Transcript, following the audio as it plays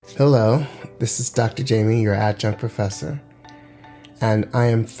Hello, this is Dr. Jaime, your Adjunct Professor, and I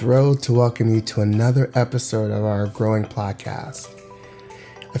am thrilled to welcome you to another episode of our growing podcast.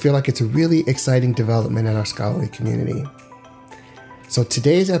 I feel like it's a really exciting development in our scholarly community. So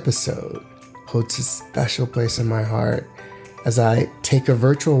today's episode holds a special place in my heart as I take a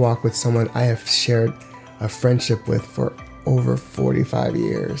virtual walk with someone I have shared a friendship with for over 45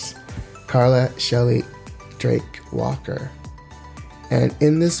 years, Carla Shelly Drake Walker. And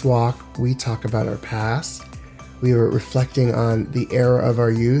in this walk, we talk about our past. We were reflecting on the era of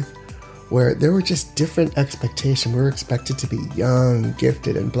our youth where there were just different expectations. We were expected to be young,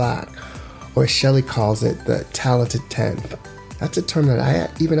 gifted, and Black, or as Shelly calls it, the talented 10th. That's a term that I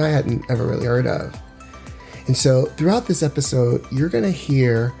hadn't ever really heard of. And so throughout this episode, you're going to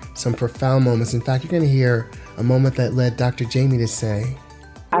hear some profound moments. In fact, you're going to hear a moment that led Dr. Jaime to say,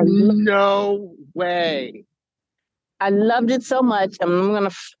 No way. I loved it so much. I'm going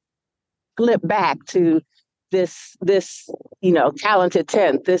to flip back to this talented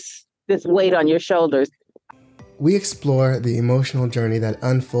 10th, this weight on your shoulders. We explore the emotional journey that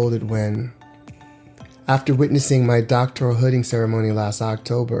unfolded when, after witnessing my doctoral hooding ceremony last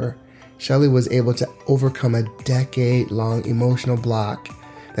October, Shelly was able to overcome a decade-long emotional block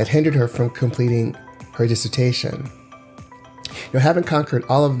that hindered her from completing her dissertation. Having conquered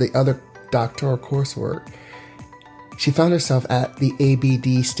all of the other doctoral coursework, she found herself at the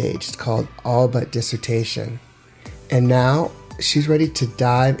ABD stage. It's called All But Dissertation. And now she's ready to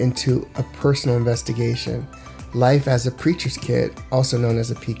dive into a personal investigation, life as a preacher's kid, also known as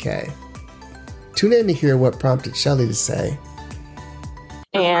a PK. Tune in to hear what prompted Shelly to say.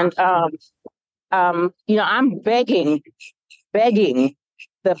 And, I'm begging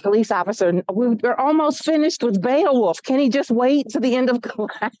the police officer. We're almost finished with Beowulf. Can he just wait to the end of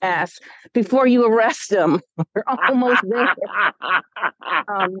class before you arrest him? We're almost there.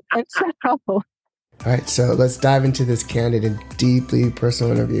 All right, so let's dive into this candid and deeply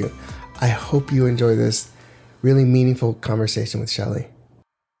personal interview. I hope you enjoy this really meaningful conversation with Shelly.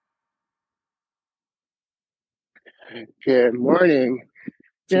 Good morning.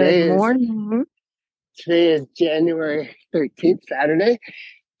 Good morning. Today is January 13th, Saturday.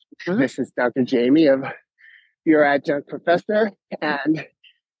 Mm-hmm. This is Dr. Jaime of your Adjunct Professor, and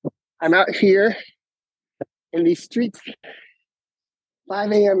I'm out here in these streets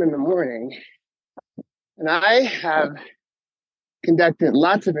 5 a.m. in the morning, and I have conducted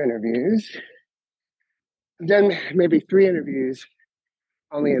lots of interviews. I've done maybe 3 interviews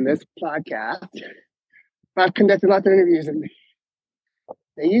only in this podcast, but I've conducted lots of interviews, and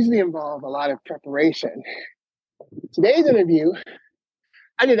they usually involve a lot of preparation. Today's interview,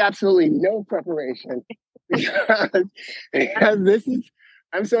 I did absolutely no preparation because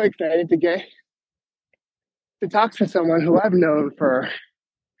I'm so excited to talk to someone who I've known for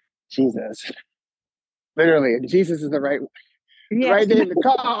Jesus. Literally, Jesus is the right name to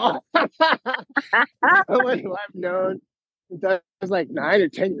call. Someone who I've known since I was like 9 or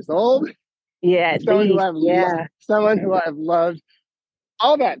 10 years old. Yeah, someone who I've loved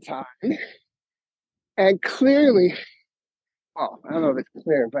all that time. And clearly, I don't know if it's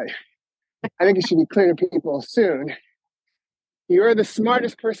clear, but I think it should be clear to people soon. You're the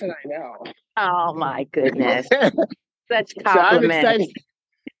smartest person I know. Oh my goodness. Such compliment. So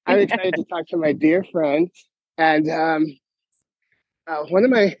I'm excited to talk to my dear friend and one of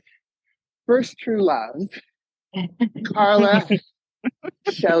my first true loves, Carla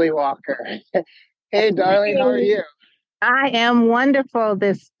Shelly Walker. Hey, darling, how are you? I am wonderful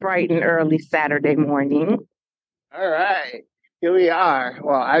this bright and early Saturday morning. All right, here we are.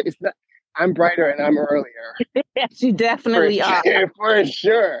 Well, I'm brighter and I'm earlier. Yes, you definitely are. For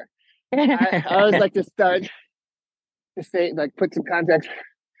sure. I always like to start to say, put some context.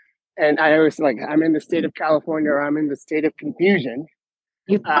 And I always I'm in the state of California or I'm in the state of confusion.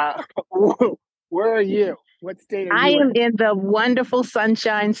 Where are you? What state are you I am in the wonderful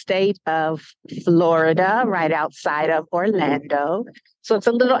sunshine state of Florida, right outside of Orlando. So it's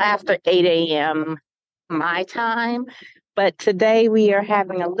a little after 8 a.m. my time. But today we are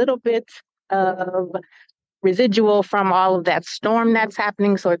having a little bit of residual from all of that storm that's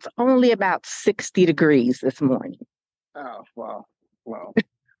happening. So it's only about 60 degrees this morning. Oh, wow. Well,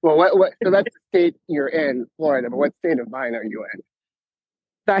 what? So that's the state you're in, Florida. But what state of mind are you in?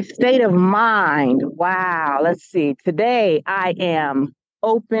 The state of mind. Wow. Let's see. Today I am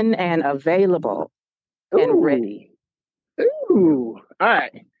open and available and ready. Ooh. All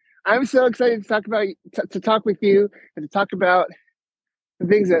right. I'm so excited to talk with you and to talk about the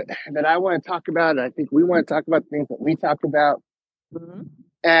things that I want to talk about. I think we want to talk about the things that we talk about. Mm-hmm.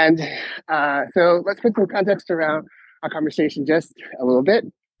 And so let's put some context around our conversation just a little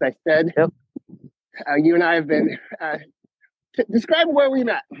bit. I said, Yep. You and I have been, describe where we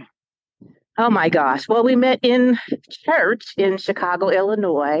met. Oh my gosh. Well, we met in church in Chicago,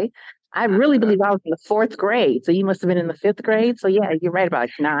 Illinois. I really believe I was in the fourth grade. So you must have been in the fifth grade. So yeah, you're right, about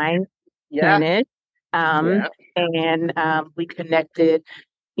 9, Yeah. 10-ish. Yeah. And we connected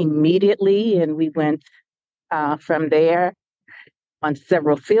immediately, and we went from there on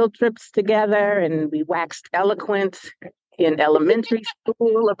several field trips together, and we waxed eloquent in elementary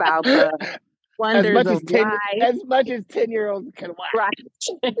school about the As wonders much of as 10, life. as much as 10-year-olds can wax.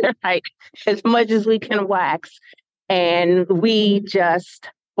 Right. Right. As much as we can wax. And we just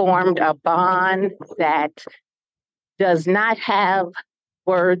formed a bond that does not have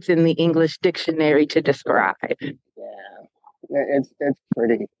words in the English dictionary to describe. Yeah. It's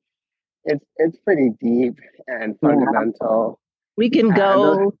pretty deep and Yeah. fundamental. We can And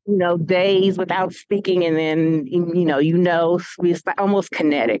go, days without speaking, and then, it's like almost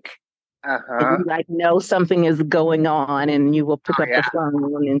kinetic. And you know something is going on, and you will pick up the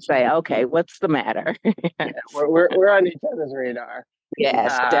phone and say, "Okay, what's the matter?" Yeah, we're on each other's radar.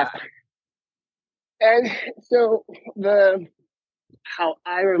 Yes, definitely. And so how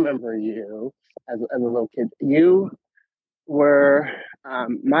I remember you as a little kid, you were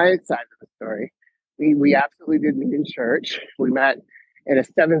my side of the story. We absolutely did meet in church. We met in a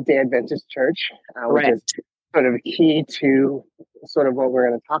Seventh Day Adventist church, which is sort of key to sort of what we're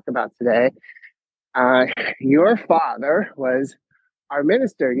going to talk about today. Your father was our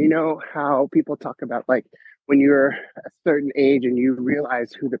minister. You know how people talk about, like, when you're a certain age and you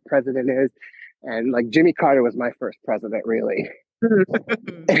realize who the president is, and like Jimmy Carter was my first president, really.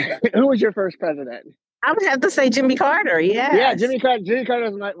 Who was your first president? I would have to say Jimmy Carter. Yes. Yeah, Jimmy Carter. Jimmy Carter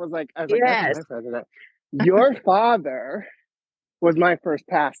was like, I was like, that's my president. Your father was my first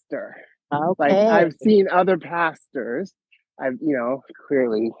pastor. Okay. Like, I've seen other pastors.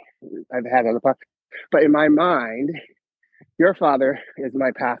 Clearly I've had other pastors, but in my mind, your father is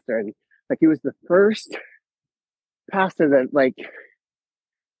my pastor. And like, he was the first pastor that, like,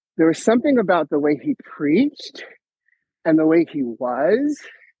 there was something about the way he preached and the way he was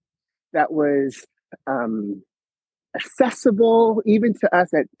that was accessible even to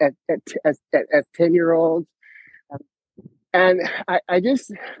us as 10-year-olds. And I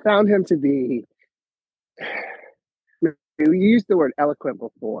just found him to be, we used the word eloquent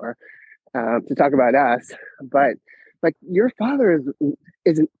before to talk about us, but like, your father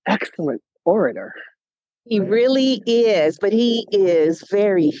is an excellent orator. He really is, but he is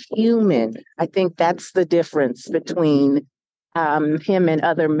very human. I think that's the difference between him and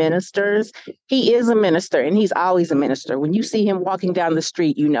other ministers. He is a minister, and he's always a minister. When you see him walking down the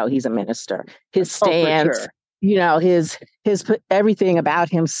street, you know he's a minister. His stance, his everything about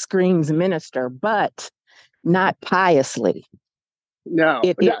him screams minister, but not piously. No.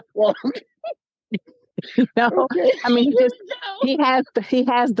 Okay. I mean, he has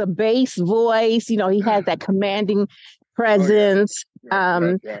the bass voice. He has that commanding presence.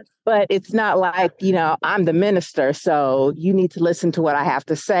 But it's not like, I'm the minister, so you need to listen to what I have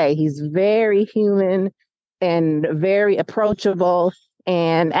to say. He's very human and very approachable.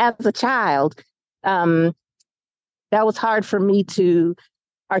 And as a child, that was hard for me to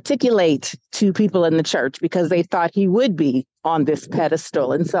articulate to people in the church because they thought he would be on this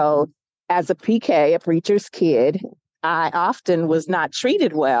pedestal. And so as a PK, a preacher's kid, I often was not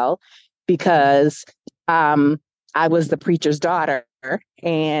treated well because I was the preacher's daughter,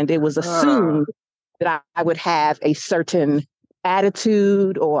 and it was assumed that I would have a certain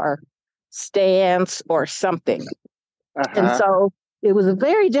attitude or stance or something. And so it was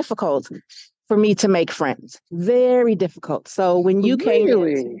very difficult for me to make friends. Very difficult. So when you came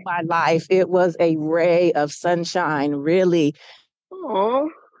into my life, it was a ray of sunshine. Really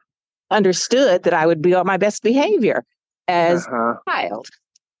understood that I would be on my best behavior as a child.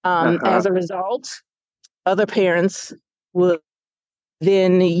 As a result, other parents would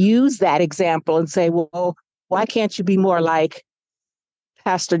then use that example and say, well, why can't you be more like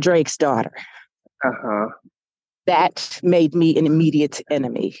Pastor Drake's daughter? That made me an immediate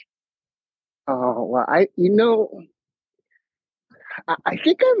enemy. Oh, well, I think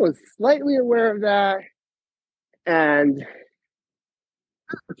I was slightly aware of that. And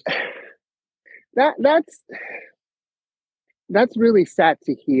that's really sad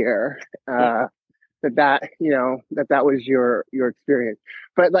to hear, that was your experience.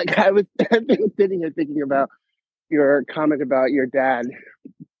 But like, I've been sitting here thinking about your comment about your dad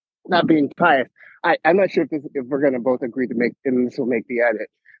not being pious. I'm not sure if we're going to both agree to make, and this will make the edit,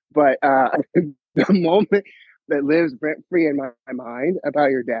 but the moment that lives rent free in my mind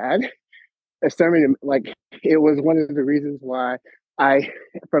about your dad, a sermon, like, it was one of the reasons why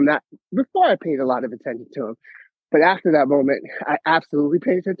from that, before I paid a lot of attention to him, but after that moment, I absolutely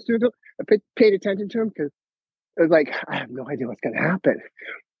paid attention to him. I paid attention to him because it was like, I have no idea what's going to happen.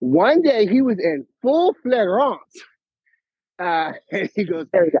 One day he was in full flagrant. And he goes,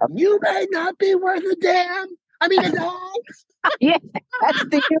 "You may not be worth a damn. I mean, a dog." Yeah, that's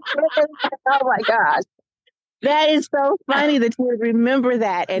the oh my gosh. That is so funny that you would remember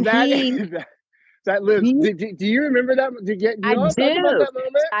that. And that lives. Do you remember that? Do you all talk about that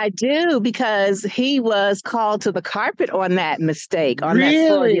moment? I do, because he was called to the carpet on that mistake, on that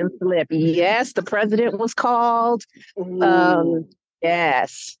Freudian slip. Yes, the president was called.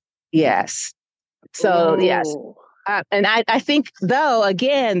 Yes. So, yes. And I think, though,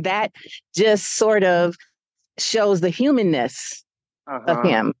 again, that just sort of shows the humanness of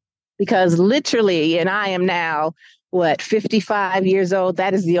him, because literally, and I am now, 55 years old.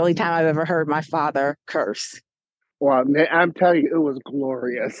 That is the only time I've ever heard my father curse. Well, man, I'm telling you, it was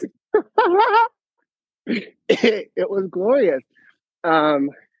glorious. It was glorious.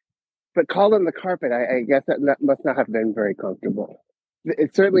 But calling the carpet, I guess that must not have been very comfortable.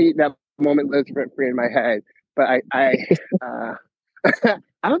 It certainly, that moment lives rent free in my head. But I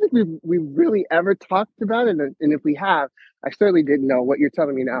don't think we really ever talked about it. And if we have, I certainly didn't know what you're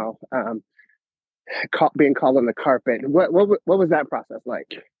telling me now. Being called on the carpet. What was that process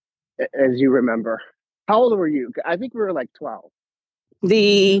like, as you remember? How old were you? I think we were like 12.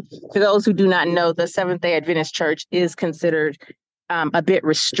 For those who do not know, the Seventh Day Adventist Church is considered a bit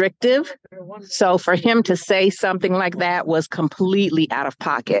restrictive. So for him to say something like that was completely out of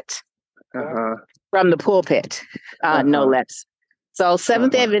pocket from the pulpit, no less. So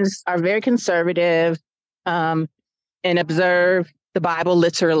Seventh Day Adventists are very conservative and observe the Bible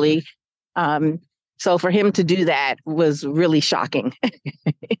literally. So for him to do that was really shocking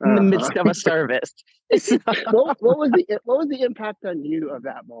in the midst of a service. So, what was the impact on you of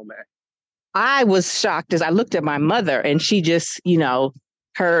that moment? I was shocked as I looked at my mother, and she just,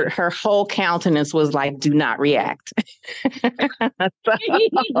 her whole countenance was like, "Do not react."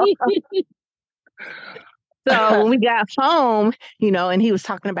 So when we got home, and he was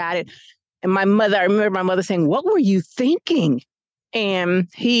talking about it, and I remember my mother saying, "What were you thinking?" And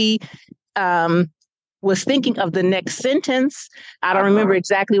he was thinking of the next sentence. I don't remember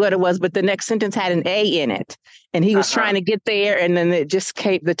exactly what it was, but the next sentence had an A in it. And he was trying to get there, and then it just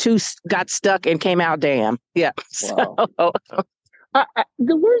the two got stuck and came out damn. Yeah. Wow. So,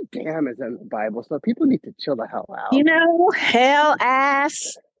 the word damn is in the Bible, so people need to chill the hell out. Hell,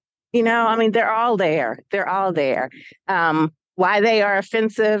 ass. They're all there. They're all there. Why they are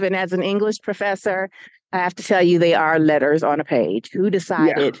offensive, and as an English professor, I have to tell you, they are letters on a page. Who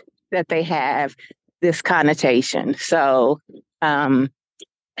decided that they have this connotation? So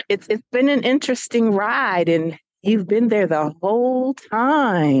it's been an interesting ride, and you've been there the whole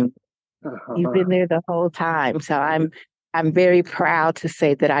time. You've been there the whole time. So I'm very proud to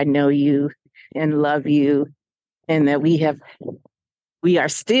say that I know you and love you, and that we are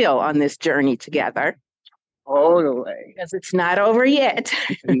still on this journey together. Totally. Because it's not over yet.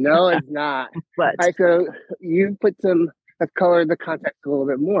 No, it's not. But all right, so you let's color the context a little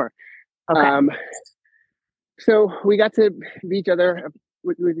bit more. Okay. So we got to be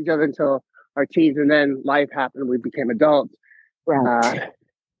with each other until our teens, and then life happened. We became adults. Right.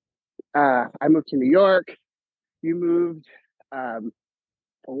 I moved to New York. You moved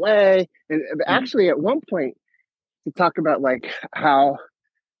away, and actually, at one point, to talk about like how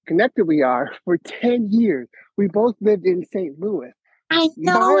connected we are, for 10 years, we both lived in St. Louis. I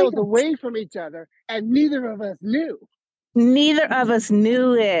know. Miles away from each other, and neither of us knew. Neither of us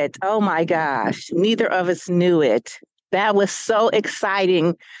knew it. Oh my gosh. Neither of us knew it. That was so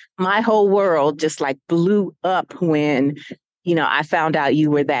exciting. My whole world just like blew up when, I found out you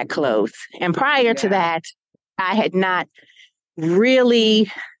were that close. And prior to that, I had not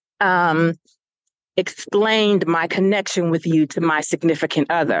really explained my connection with you to my significant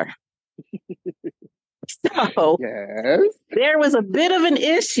other. So there was a bit of an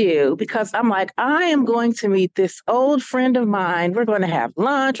issue, because I'm like, I am going to meet this old friend of mine. We're going to have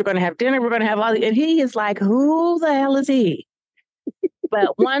lunch. We're going to have dinner. We're going to have all. And he is like, who the hell is he?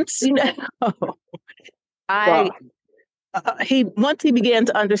 But once, once he began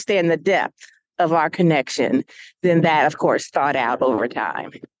to understand the depth of our connection, then that, of course, thawed out over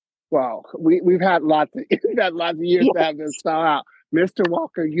time. Well, we've had lots of years to have this thaw out. Mr.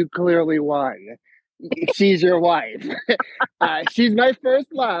 Walker, you clearly won. She's your wife. She's my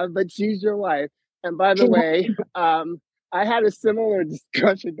first love, but she's your wife. And by the way, I had a similar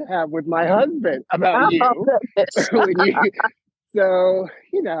discussion to have with my husband about you. So,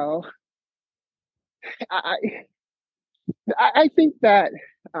 I think that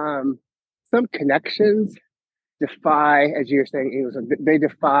some connections defy, as you're saying, English, they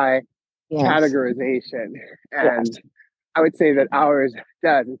defy Yes. categorization. Yes. And I would say that ours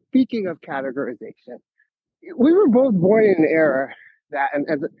does. And speaking of categorization, we were both born in an era that, and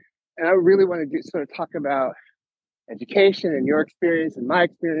I really want to sort of talk about education and your experience and my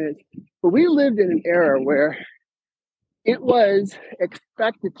experience, but we lived in an era where it was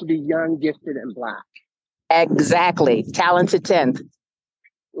expected to be young, gifted, and Black. Exactly. Talented 10th.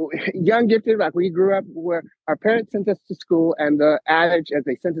 Young, gifted, Black. We grew up where our parents sent us to school, and the adage as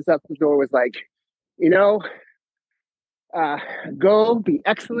they sent us out the door was like, go be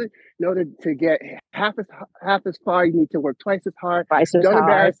excellent. To get half as far, you need to work twice as hard. Don't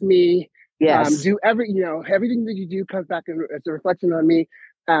embarrass me. Yes. Do everything that you do comes back as a reflection on me.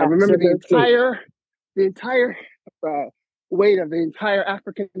 Remember the entire weight of the entire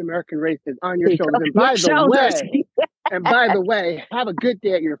African American race is on your shoulders. And by the way, have a good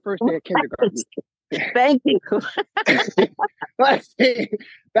day at your first day of kindergarten. Thank you.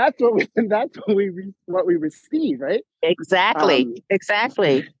 That's what we receive, right? Exactly.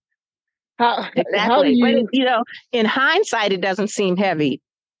 Exactly. How do you? But, in hindsight, it doesn't seem heavy.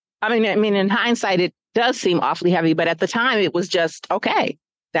 I mean, in hindsight, it does seem awfully heavy, but at the time, it was just okay.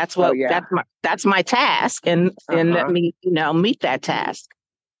 That's what that's my task, and let me meet that task.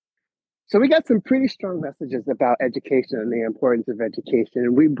 So we got some pretty strong messages about education and the importance of education,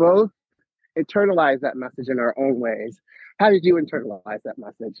 and we both internalize that message in our own ways. How did you internalize that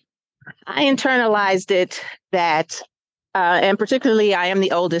message? I internalized it that. And particularly, I am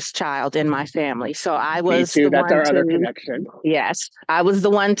the oldest child in my family. So I was Me too. That's our other connection. Yes. I was the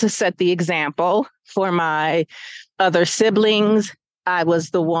one to set the example for my other siblings. I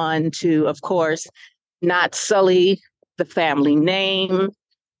was the one to, of course, not sully the family name.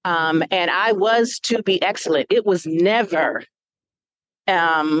 And I was to be excellent. It was never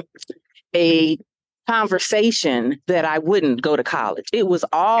a conversation that I wouldn't go to college. It was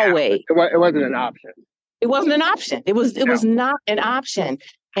always. It wasn't an option. It wasn't an option. It was not an option.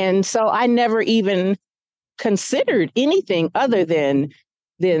 And so I never even considered anything other than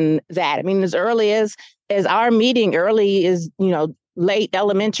that. I mean, as early as our meeting, early as, late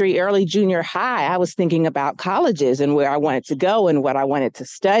elementary, early junior high, I was thinking about colleges and where I wanted to go and what I wanted to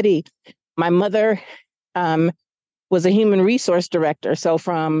study. My mother was a human resource director. So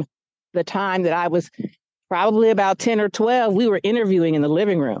from the time that I was probably about 10 or 12, we were interviewing in the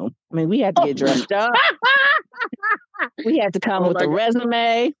living room. I mean, we had to get dressed up. We had to come with a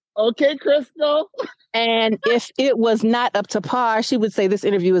resume. Okay, Crystal. And if it was not up to par, she would say, this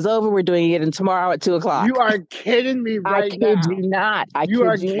interview is over. We're doing it tomorrow at 2:00. You are kidding me right now. I kid you not. You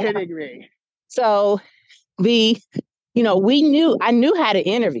are kidding me. So I knew how to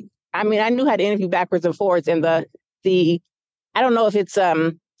interview. I mean, I knew how to interview backwards and forwards. And I don't know if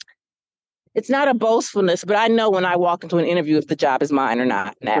it's not a boastfulness, but I know when I walk into an interview if the job is mine or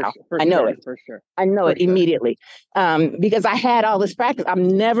not now. I know it. For sure. I know it immediately because I had all this practice. I'm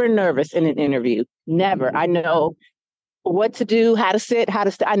never nervous in an interview. Never. I know what to do, how to sit,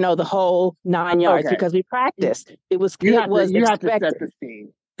 I know the whole 9 yards because we practiced. You have to set the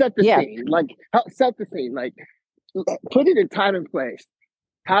scene. Set the scene. Set the scene. Like, put it in time and place.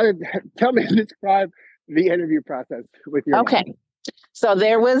 Describe the interview process with your mom. So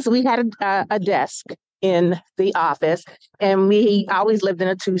we had a desk in the office, and we always lived in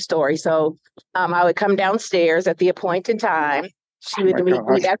a 2-story. So I would come downstairs at the appointed time. She would meet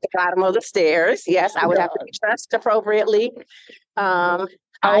me at the bottom of the stairs. Yes, I would have to be dressed appropriately. How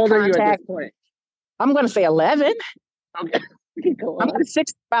old are you at this point? I'm going to say 11. Okay. I'm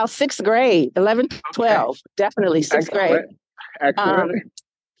about 6th grade, 11, 12, definitely 6th grade. Excellent.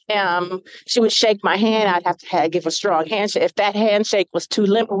 She would shake my hand. I'd have to give a strong handshake. If that handshake was too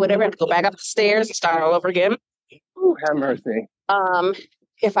limp or whatever, I'd go back up the stairs and start all over again. Ooh, have mercy.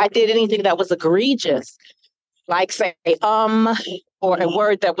 If I did anything that was egregious, like say, or a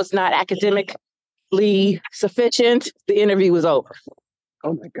word that was not academically sufficient, the interview was over.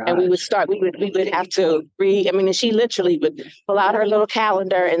 Oh my God. And we would have to and she literally would pull out her little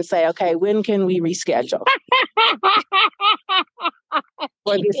calendar and say, okay, when can we reschedule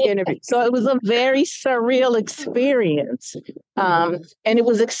for this interview? So it was a very surreal experience. And it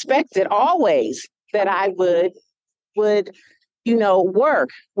was expected always that I would work.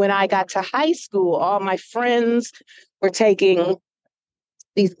 When I got to high school, all my friends were taking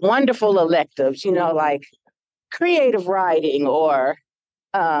these wonderful electives, like creative writing or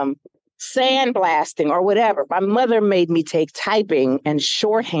sandblasting or whatever. My mother made me take typing and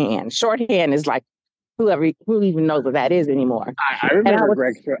shorthand. Shorthand is like who even knows what that is anymore. I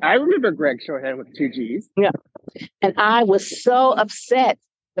remember I remember Greg Shorthand with 2 G's. Yeah. And I was so upset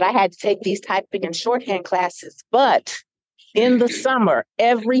that I had to take these typing and shorthand classes. But in the summer,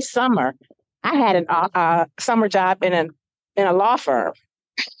 every summer, I had a summer job in a law firm.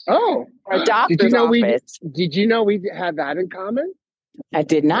 Oh, or a doctor's office. Did you know we had that in common? I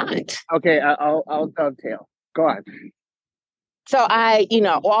did not. Okay, I'll dovetail. Go on. So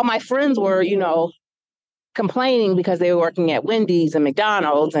all my friends were, complaining because they were working at Wendy's and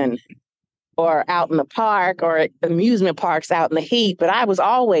McDonald's or out in the park or at amusement parks out in the heat. But I was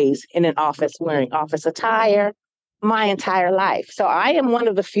always in an office wearing office attire my entire life. So I am one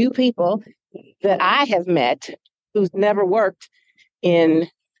of the few people that I have met who's never worked in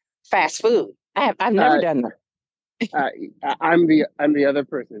fast food. I've never done that. I'm the other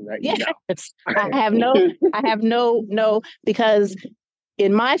person that you know. I have no, because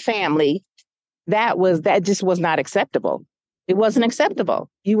in my family, that just was not acceptable. It wasn't acceptable.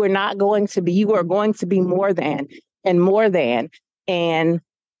 You were going to be more than and more than. And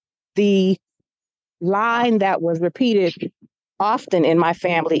the line that was repeated often in my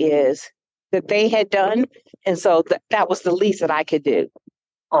family is that they had done. And so that was the least that I could do.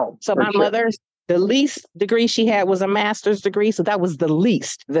 Oh, so my mother's, the least degree she had was a master's degree. So that was the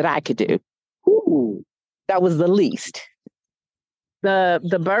least that I could do. Ooh. That was the least.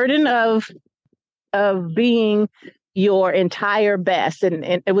 The burden of being your entire best.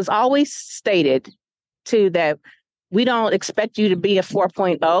 And it was always stated too that we don't expect you to be a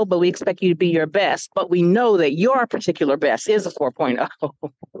 4.0, but we expect you to be your best. But we know that your particular best is a 4.0.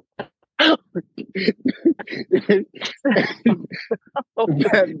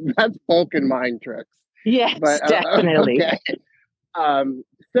 That's folk and mind tricks. Yes, but, definitely. Okay.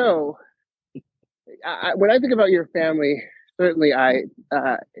 So when I think about your family, certainly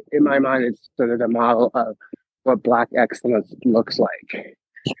in my mind, it's sort of the model of what Black excellence looks like.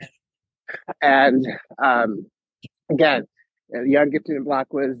 And again, Young, Gifted, and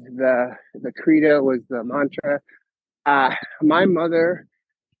Black was the credo, was the mantra. My mother,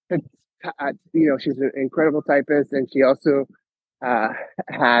 she's an incredible typist, and she also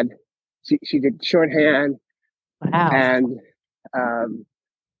she did shorthand. Wow. And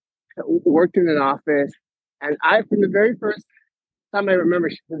worked in an office. And from the very first time I remember,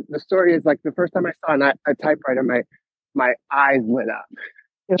 the story is like the first time I saw a typewriter, my eyes lit up.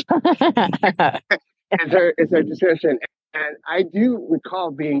 It's her description. And I do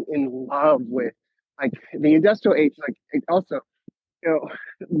recall being in love with like the industrial age, like also,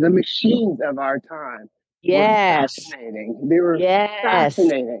 the machines of our time. Yes. Were fascinating. They were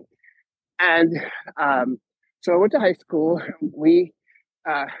fascinating. And so I went to high school.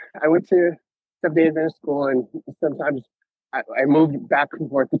 I went to Seventh Day Adventist school, and sometimes I moved back and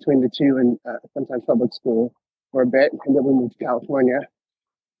forth between the two, and sometimes public school for a bit, and then we moved to California.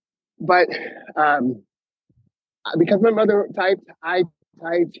 But because my mother typed, I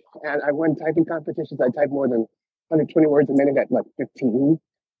typed, and I won typing competitions. I typed more than 120 words a minute at like 15.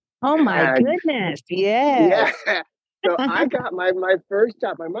 Oh my goodness! Yes. Yeah. So I got my first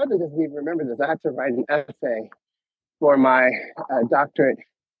job. My mother doesn't even remember this. I had to write an essay for my doctorate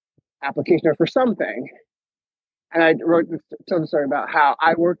application or for something. And I told the story about how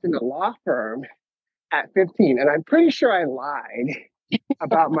I worked in a law firm at 15. And I'm pretty sure I lied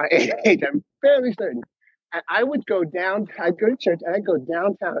about my age. I'm fairly certain. And I would go down, I'd go to church, and I'd go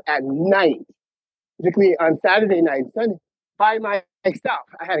downtown at night, particularly on Saturday night and Sunday, by myself.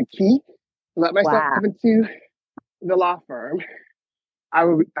 I had a key to let myself come into the law firm. I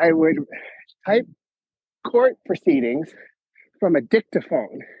would type court proceedings from a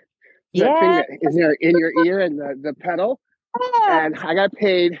dictaphone. That thing that is in your ear and the pedal. And I got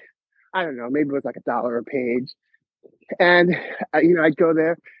paid, I don't know, maybe it was like $1 a page. And I'd go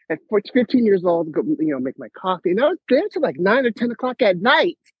there at 15 years old, go, make my coffee. And I was there till like 9 or 10 o'clock at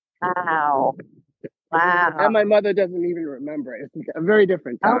night. Wow. And my mother doesn't even remember it. It's a very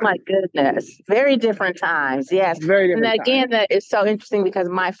different time. Oh my goodness. Very different times. Yes. Very different. And again, that is so interesting because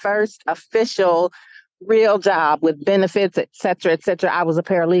my first official real job with benefits, et cetera, I was a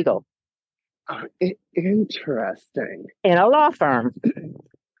paralegal. Oh, interesting. In a law firm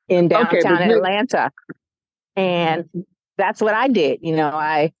in downtown Atlanta. And that's what I did.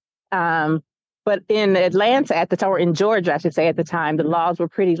 But in Atlanta at the time, or in Georgia, I should say at the time, the laws were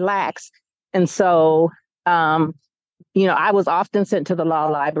pretty lax. And so, I was often sent to the law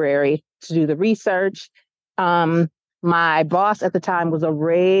library to do the research. My boss at the time was a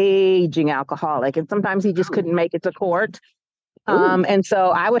raging alcoholic, and sometimes he just couldn't make it to court. And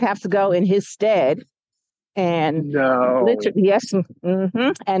so I would have to go in his stead and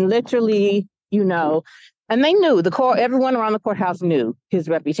literally and they knew everyone around the courthouse knew his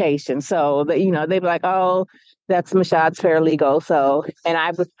reputation. So that, they'd be like, oh, that's Mashad's paralegal. So, and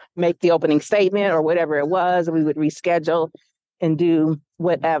I would make the opening statement or whatever it was, and we would reschedule and do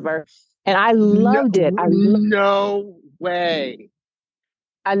whatever. And I loved it. No way.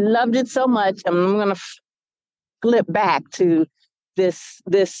 I loved it so much. I'm going to flip back to this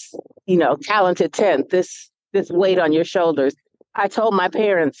talented 10th, this weight on your shoulders. I told my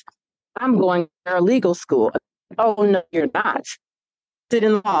parents, I'm going to legal school. Oh, no, you're not. Sit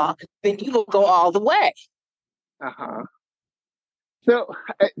in law, then you will go all the way. Uh-huh. So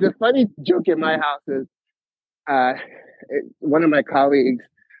the funny joke in my house is one of my colleagues,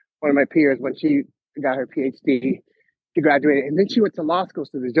 one of my peers, when she got her PhD, she graduated, and then she went to law school.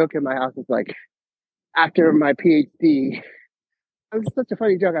 So the joke in my house is like, after my PhD, it was such a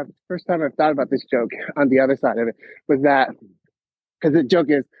funny joke. The first time I've thought about this joke on the other side of it was that, because the joke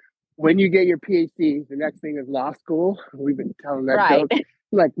is, when you get your PhD, the next thing is law school. We've been telling that joke. I'm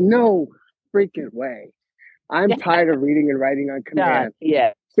like, no freaking way. I'm tired of reading and writing on command.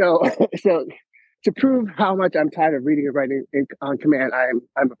 Yeah. So to prove how much I'm tired of reading and writing on command,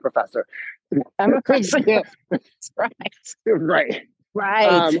 I'm a professor. I'm a professor. Yeah. Right.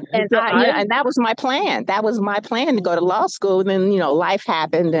 Right. And that was my plan. That was my plan to go to law school. And then, life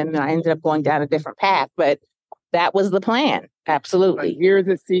happened and I ended up going down a different path. But that was the plan. Absolutely. But here's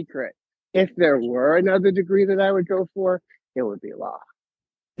a secret. If there were another degree that I would go for, it would be law.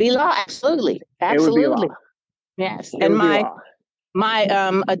 Be law, absolutely. Absolutely. It would be law. Yes. And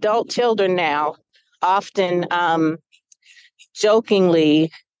my adult children now often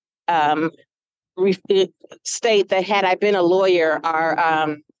jokingly state that had I been a lawyer,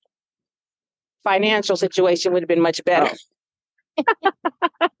 our financial situation would have been much better.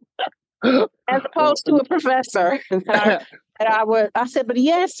 As opposed to a professor. I said, but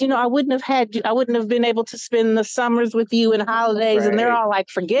yes, I wouldn't have been able to spend the summers with you and holidays. Right. And they're all like,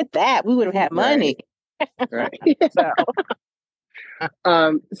 forget that. We would have had money. Right.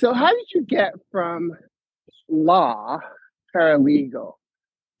 So how did you get from law, paralegal,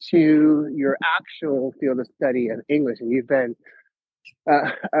 to your actual field of study of English? And you've been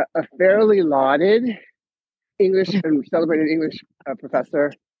a fairly lauded English and celebrated English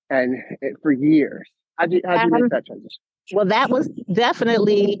professor and for years. How did you make that transition? Well, that was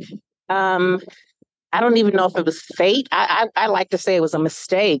definitely, I don't even know if it was fate. I like to say it was a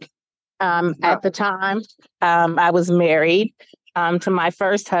mistake. At the time, I was married to my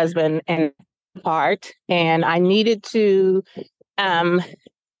first husband and and I needed to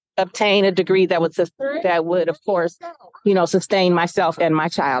obtain a degree that would, of course, sustain myself and my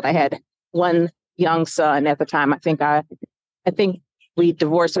child. I had one young son at the time. I think we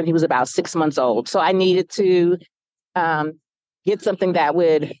divorced when he was about 6 months old. So I needed to get something that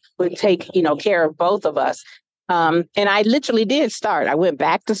would take, care of both of us. And I literally did start. I went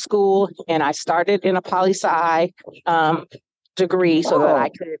back to school and I started in a poli-sci degree so that I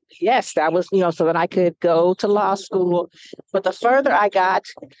could, that was, so that I could go to law school. But the further I got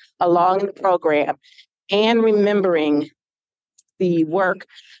along in the program and remembering the work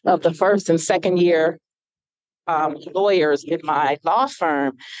of the first and second year lawyers in my law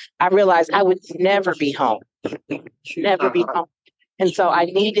firm, I realized I would never be home. Never be home. And so I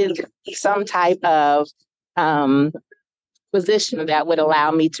needed some type of position that would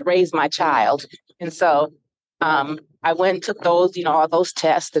allow me to raise my child. And so I went and took those, all those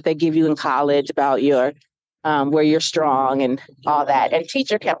tests that they give you in college about your where you're strong and all that. And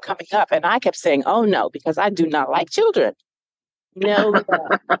teacher kept coming up and I kept saying, oh no, because I do not like children. No.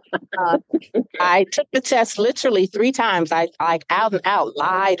 I took the test literally 3 times. I out and out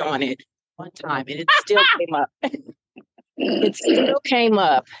lied on it one time and it still came up. It still came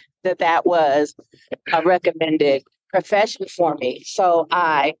up that was a recommended profession for me. So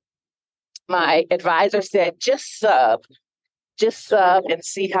my advisor said, just sub and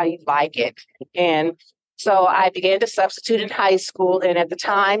see how you like it. And so I began to substitute in high school. And at the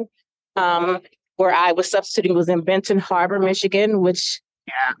time where I was substituting was in Benton Harbor, Michigan, which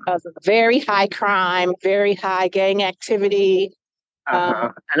was a very high crime, very high gang activity.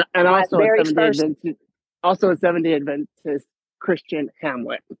 And also a Seventh Day Adventist Christian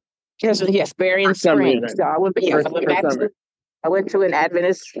hamlet. Yes, Berrien Springs. So I went to an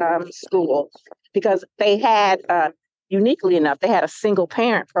Adventist school because they had, uniquely enough, they had a single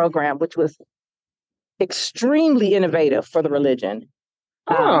parent program, which was extremely innovative for the religion.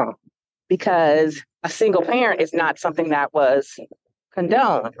 Because a single parent is not something that was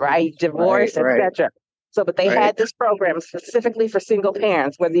condoned, right? Divorce, etc. So, but they had this program specifically for single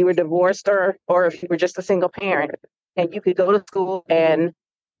parents, whether you were divorced or if you were just a single parent, and you could go to school and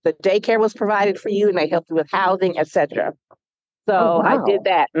the daycare was provided for you, and they helped you with housing, etc. So I did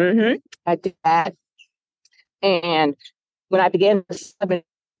that. I did that. And when I began to serve in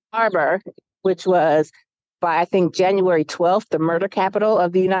Harbor, which was by, I think, January 12th, the murder capital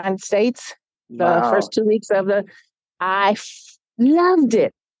of the United States, the first 2 weeks of I loved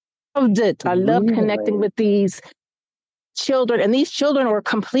it. Loved it. I loved connecting with these children. And these children were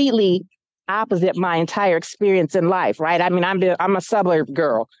completely opposite my entire experience in life, right? I mean, I'm a suburb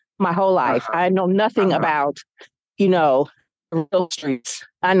girl my whole life. I know nothing about, real streets.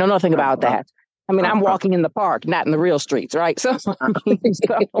 I know nothing about that. I mean, I'm walking in the park, not in the real streets, right? So, in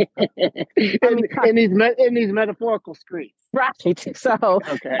these metaphorical streets, right? So,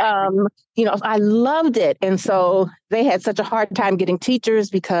 I loved it, and so they had such a hard time getting teachers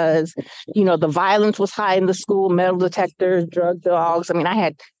because, the violence was high in the school, metal detectors, drug dogs. I mean, I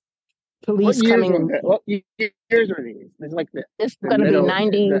had police coming. What years were these? It's like it's going to be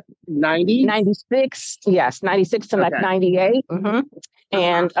 90, 96. Yes, 96 to like 98.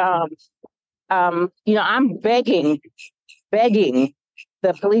 And I'm begging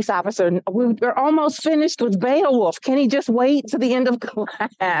the police officer. We're almost finished with Beowulf. Can he just wait to the end of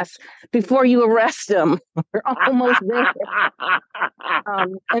class before you arrest him? We're almost there.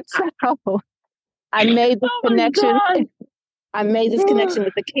 And so I made this connection. I made this connection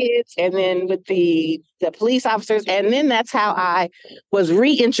with the kids and then with the police officers. And then that's how I was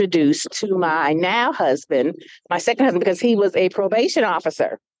reintroduced to my now husband, my second husband, because he was a probation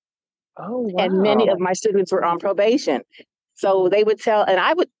officer. Oh, wow. And many of my students were on probation. So they would tell, and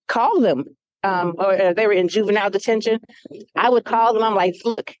I would call them, or they were in juvenile detention. I would call them. I'm like,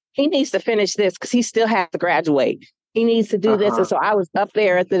 look, he needs to finish this because he still has to graduate. He needs to do this. And so I was up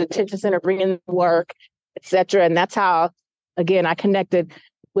there at the detention center bringing work, etc. And that's how, again, I connected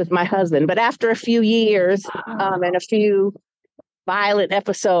with my husband. But after a few years and a few violent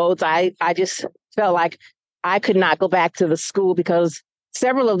episodes, I just felt like I could not go back to the school because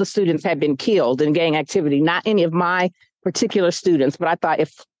several of the students had been killed in gang activity. Not any of my particular students, but I thought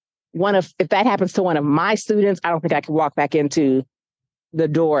if that happens to one of my students, I don't think I could walk back into the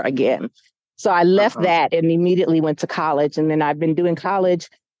door again. So I left that and immediately went to college. And then I've been doing college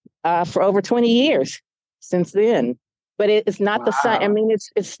for over 20 years since then. But it's not the same. I mean,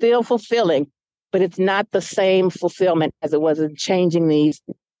 it's still fulfilling, but it's not the same fulfillment as it was in changing these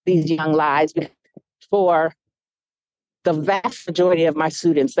young lives. For the vast majority of my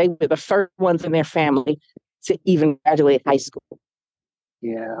students, they were the first ones in their family to even graduate high school.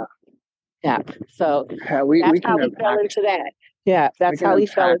 Yeah. Yeah. So we how we fell into that. Yeah, that's how we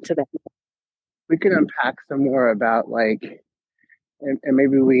fell into that. We can unpack some more about and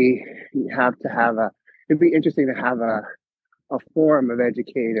maybe we have to have it'd be interesting to have a forum of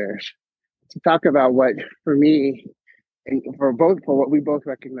educators to talk about what, for me, and for what we both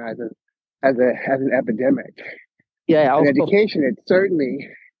recognize as an epidemic. Yeah. And education, it certainly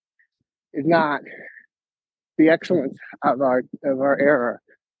is not the excellence of our era.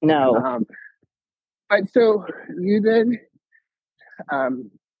 No. But so you then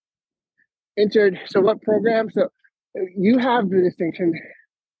entered. So what program? So you have the distinction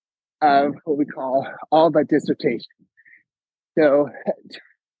of what we call all but dissertation. So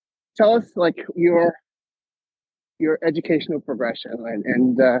tell us your educational progression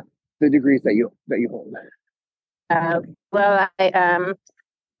and the degrees that you hold. Well, I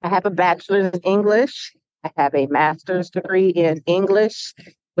have a bachelor's in English. I have a master's degree in English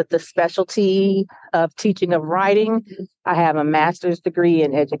with the specialty of teaching of writing. I have a master's degree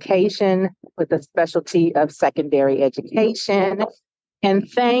in education with the specialty of secondary education. And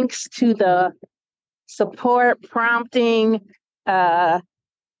thanks to the support, prompting,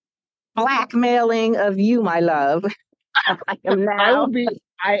 blackmailing of you, my love, I am now.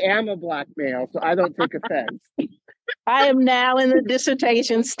 I am a black male, so I don't take offense. I am now in the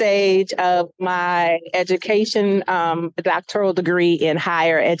dissertation stage of my education, doctoral degree in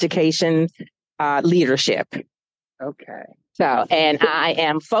higher education leadership. Okay. So, and I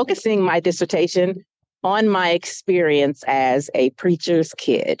am focusing my dissertation on my experience as a preacher's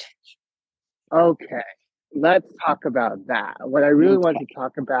kid. Okay. Let's talk about that. What I really want to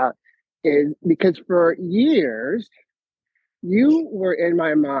talk about is because for years, you were in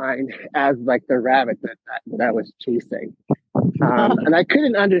my mind as the rabbit that I was chasing. And I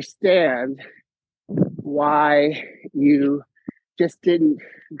couldn't understand why you just didn't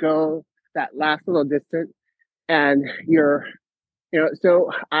go that last little distance. And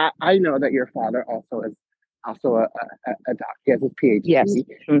so I know that your father also is a doctor. He has his PhD. Yes.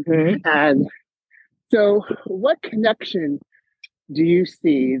 Mm-hmm. And so what connection do you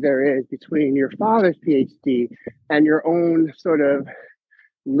see there is between your father's PhD and your own sort of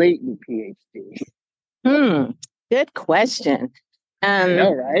latent PhD? Good question. I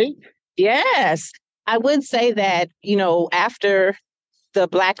know, right? Yes, I would say that, after the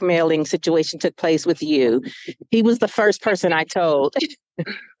blackmailing situation took place with you, he was the first person I told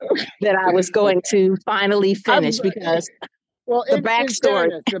that I was going to finally finish because well, the in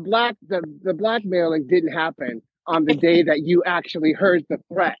backstory. fairness, the blackmailing didn't happen on the day that you actually heard the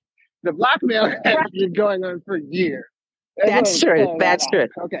threat. The blackmail has been going on for years. That's true. That's true.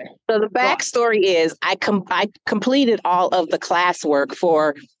 Okay. So the backstory is I completed all of the classwork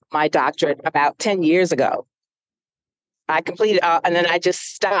for my doctorate about 10 years ago. I completed, and then I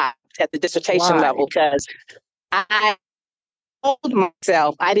just stopped at the dissertation level because I told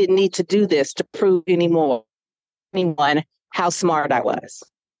myself I didn't need to do this to prove anyone how smart I was.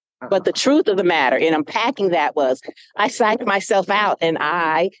 But the truth of the matter, in unpacking that, was I psyched myself out, and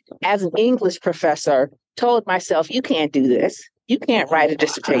I, as an English professor, told myself, you can't do this. You can't write a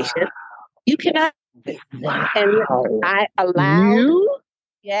dissertation. You cannot. Wow. And I allowed,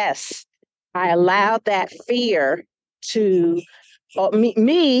 I allowed that fear to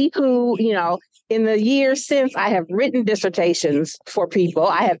me who, in the years since, I have written dissertations for people.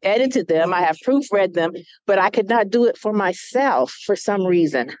 I have edited them. I have proofread them, but I could not do it for myself for some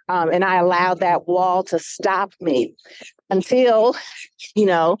reason. And I allowed that wall to stop me until,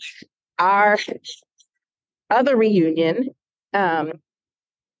 our other reunion.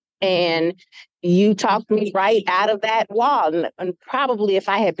 And you talked me right out of that wall. And probably if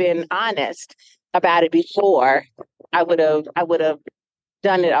I had been honest about it before, I would have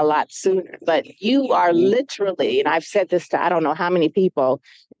done it a lot sooner. But you are literally, and I've said this to I don't know how many people,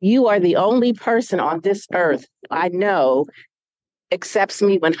 you are the only person on this earth I know accepts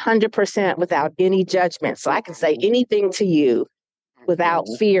me 100% without any judgment. So I can say anything to you without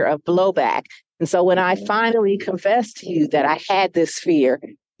fear of blowback. And so when I finally confessed to you that I had this fear,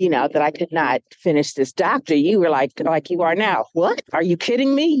 that I could not finish this doctorate, you were like you are now. What? Are you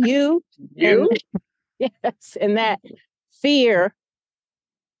kidding me? You? You? Yes. And that fear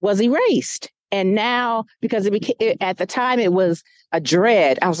was erased. And now, because at the time it was a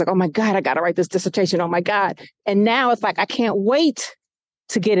dread, I was like, oh my God, I got to write this dissertation. Oh my God. And now it's like, I can't wait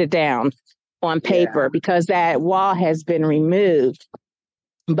to get it down on paper because that wall has been removed.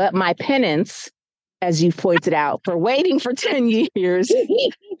 But my penance, as you pointed out, for waiting for 10 years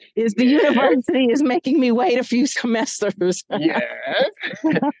is the university is making me wait a few semesters. Yes.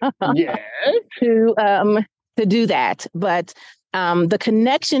 To do that. But the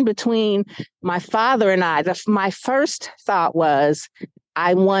connection between my father and I, my first thought was,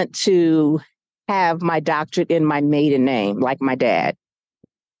 I want to have my doctorate in my maiden name, like my dad.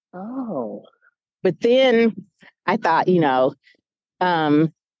 Oh. But then I thought,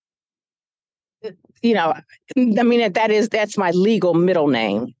 that's my legal middle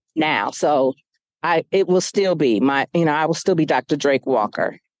name now. So it will still be I will still be Dr. Drake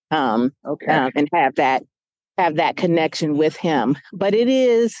Walker. And have that connection with him. But it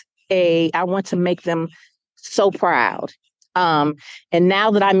is I want to make them so proud. And now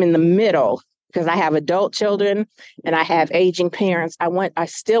that I'm in the middle, because I have adult children and I have aging parents, I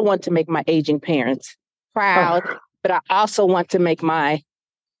still want to make my aging parents proud, but I also want to make my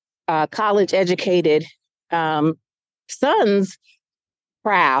college educated sons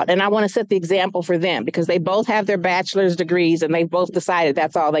proud. And I want to set the example for them because they both have their bachelor's degrees and they've both decided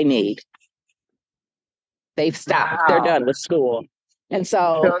that's all they need. They've stopped. Wow. They're done with school. And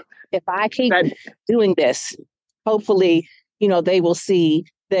so if I keep doing this, hopefully, they will see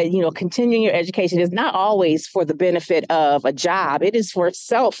that, continuing your education is not always for the benefit of a job. It is for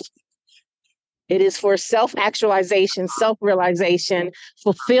self-actualization, self-realization,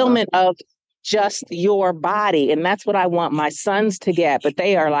 fulfillment of just your body. And that's what I want my sons to get. But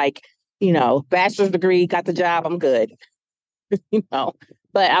they are like, bachelor's degree, got the job, I'm good. But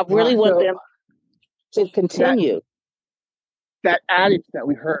I really want them to continue. That adage that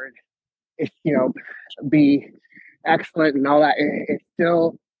we heard is, be excellent and all that. It's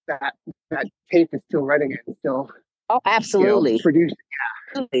still that tape is still running. It's still absolutely producing.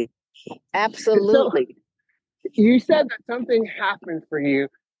 Yeah. Absolutely. So you said that something happened for you.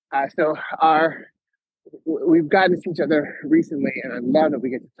 So we've gotten to see each other recently, and I love that we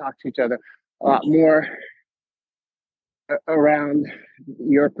get to talk to each other a lot more around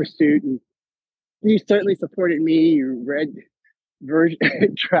your pursuit. And you certainly supported me. You read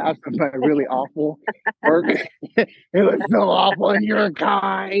drafts of my really awful work. It was so awful, and you were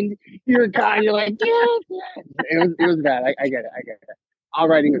kind. You're like, yes. It was bad. I get it. All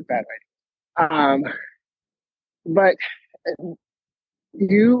writing is bad writing. But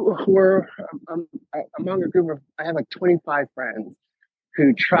you were among a group of, I had like 25 friends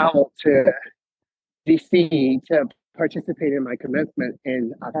who traveled to DC to participate in my commencement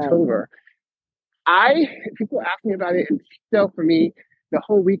in October. People ask me about it, and still for me, the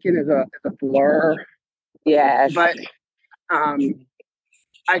whole weekend is a blur. Yes. But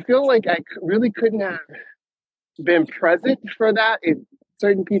I feel like I really couldn't have been present for that if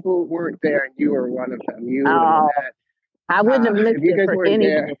certain people weren't there, and you were one of them. You would have been I wouldn't have missed if you it guys for weren't anything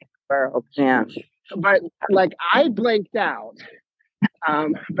there. in the world. Yeah. But like I blanked out.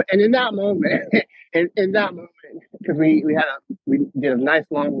 But and in that moment, because we did a nice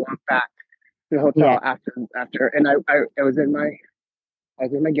long walk back to the hotel after, and I was in my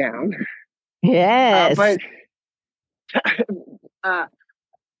gown. Yes. But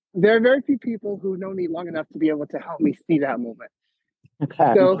there are very few people who know me long enough to be able to help me see that moment.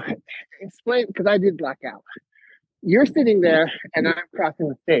 Okay. So explain, because I did black out. You're sitting there, and I'm crossing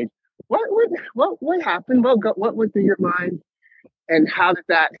the stage. What happened? What went through your mind, and how did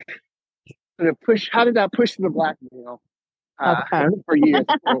that push? How did that push the blackmail for years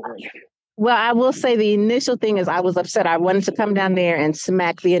forward? Well, I will say the initial thing is I was upset. I wanted to come down there and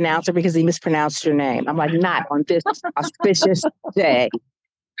smack the announcer because he mispronounced your name. I'm like, not on this auspicious day.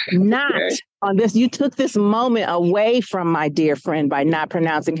 Not on this. You took this moment away from my dear friend by not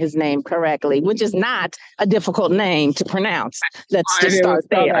pronouncing his name correctly, which is not a difficult name to pronounce. Let's just start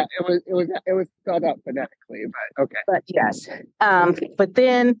there. It was spelled out phonetically, but okay. But yes. But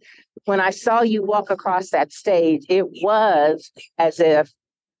then when I saw you walk across that stage, it was as if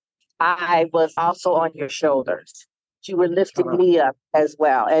I was also on your shoulders. You were lifting me up as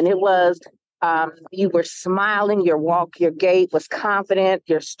well. And it was, you were smiling, your gait was confident,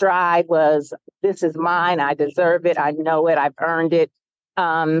 your stride was, this is mine, I deserve it, I know it, I've earned it.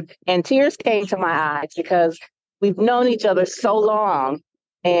 And tears came to my eyes because we've known each other so long,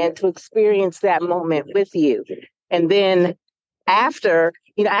 and to experience that moment with you. And then after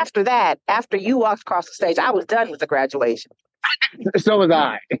that, after you walked across the stage, I was done with the graduation. So was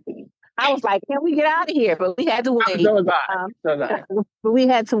I. I was like, can we get out of here? But we had to wait. So was I. But we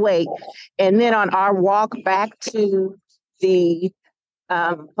had to wait. And then on our walk back to the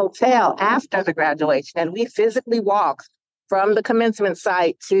hotel after the graduation, and we physically walked from the commencement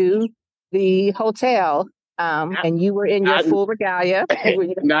site to the hotel. And you were in your full regalia.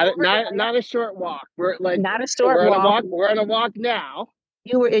 Not a short walk. We're like not a short walk. We're on a walk now.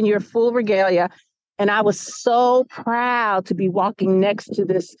 You were in your full regalia. And I was so proud to be walking next to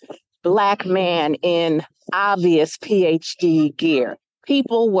this Black man in obvious PhD gear.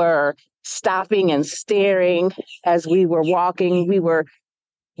 People were stopping and staring as we were walking. We were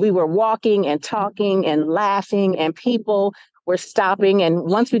walking and talking and laughing, and people were stopping. And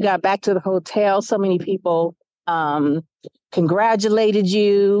once we got back to the hotel, so many people congratulated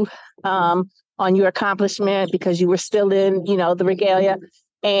you on your accomplishment because you were still in, the regalia.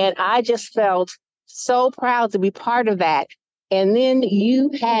 And I just felt so proud to be part of that. And then you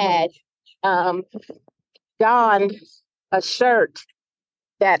had donned a shirt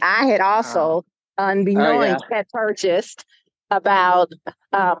that I had also, unbeknownst, had purchased about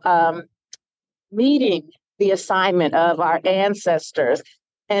meeting the assignment of our ancestors.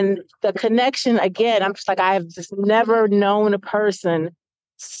 And the connection, again, I'm just like, I have just never known a person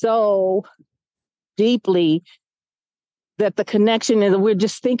so deeply that the connection is, we're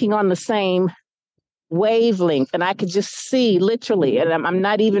just thinking on the same wavelength. And I could just see literally, and I'm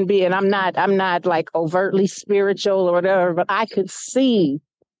not like overtly spiritual or whatever, but I could see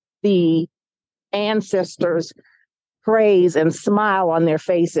the ancestors' praise and smile on their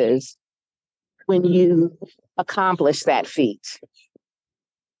faces when you accomplish that feat.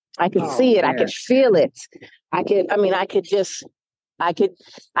 I could see it. Man. I could feel it. I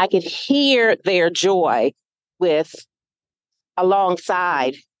could hear their joy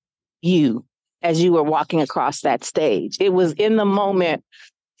alongside you as you were walking across that stage. It was in the moment,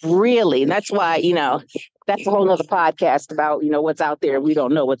 really. And that's why, that's a whole nother podcast about, what's out there. We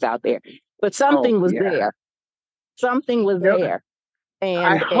don't know what's out there. But something was there. Something was there. And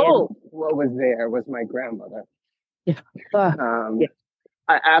I hope what was there was my grandmother.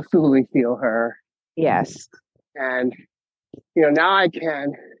 I absolutely feel her. Yes. And, now I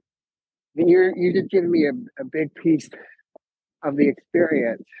can. You're just giving me a big piece of the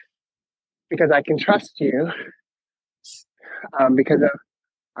experience because I can trust you because of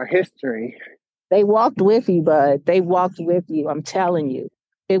our history. They walked with you, bud. They walked with you. I'm telling you.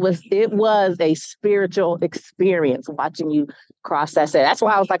 It was a spiritual experience watching you cross that stage. That's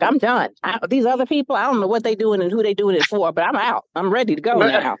why I was like, I'm done. These other people, I don't know what they're doing and who they're doing it for, but I'm out. I'm ready to go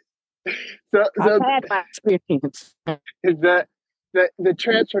now. So I've had my experience. Is the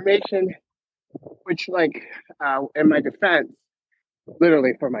transformation, which in my defense,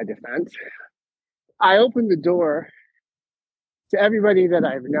 literally for my defense, I opened the door to everybody that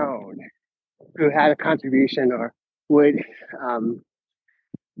I've known who had a contribution or would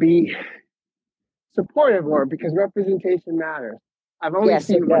be supportive, or because representation matters. I've only Yes, it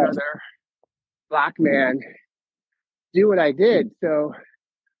seen one does. other Black man do what I did. So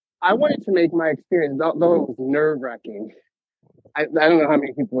I wanted to make my experience, though it was nerve-wracking. I don't know how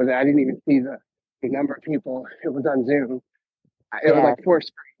many people were there. I didn't even see the number of people. It was on Zoom. It was Yeah. like 4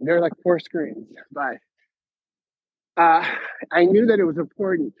 screens. There were like 4 screens. But I knew that it was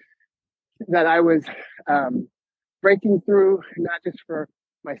important that I was breaking through, not just for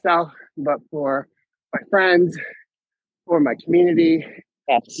myself, but for my friends, for my community,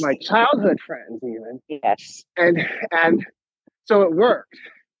 Yes. my childhood friends even. Yes. And so it worked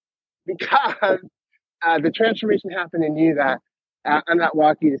because the transformation happened in you that on that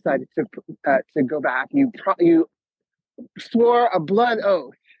walk you decided to go back. You swore a blood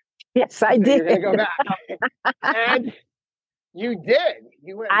oath. Yes, I that did. You're going to go back, and you did.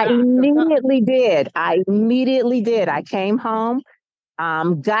 You went I back. immediately did. I immediately did. I came home,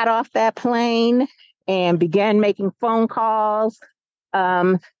 got off that plane, and began making phone calls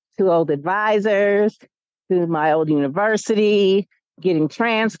to old advisors, to my old university, getting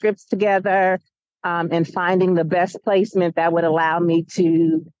transcripts together, and finding the best placement that would allow me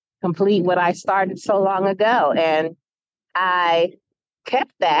to complete what I started so long ago. And I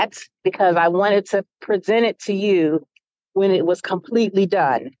kept that because I wanted to present it to you when it was completely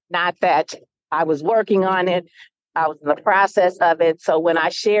done. Not that I was working on it, I was in the process of it. So when I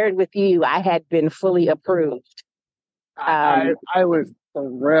shared with you, I had been fully approved. I was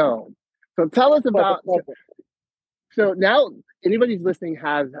thrilled. So tell us about. So now anybody who's listening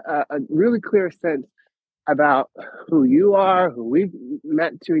has a really clear sense about who you are, who we've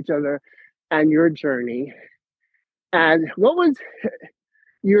met to each other, and your journey. And what was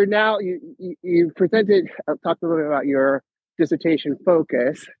you presented, talked a little bit about your dissertation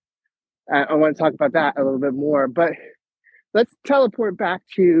focus. I want to talk about that a little bit more, but let's teleport back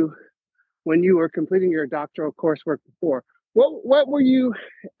to when you were completing your doctoral coursework before. What were you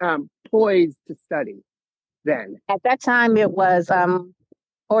poised to study then? At that time, it was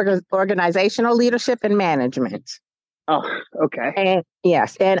organizational leadership and management. Oh, okay. And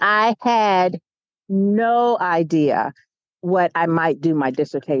yes, and I had no idea what I might do my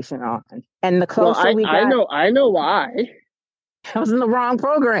dissertation on. And the closer we got, I know why. I was in the wrong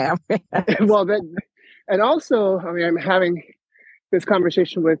program. Well, and also, I mean, I'm having this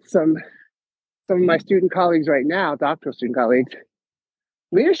conversation with some of my student colleagues right now, doctoral student colleagues.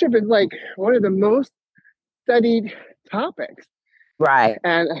 Leadership is like one of the most studied topics. Right.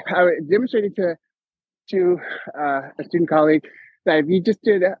 And I demonstrated to a student colleague that if you just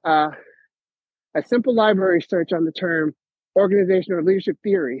did a simple library search on the term organizational leadership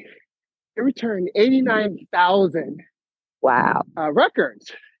theory, it returned 89,000 wow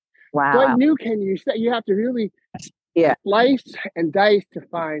records. Wow. What new can you say? You have to really slice and dice to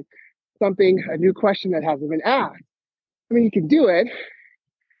find something, a new question that hasn't been asked. I mean, you can do it,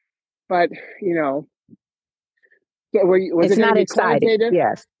 but was it's it not be exciting. Quantitative?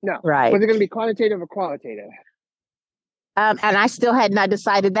 Yes. No. Right. Was it going to be quantitative or qualitative? And I still had not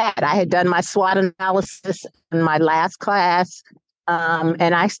decided that. I had done my SWOT analysis in my last class,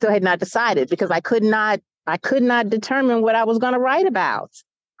 and I still had not decided because I could not determine what I was going to write about.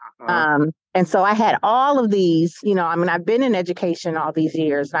 And so I had all of these, I've been in education all these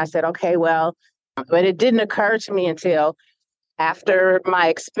years, and I said, okay, well, but it didn't occur to me until after my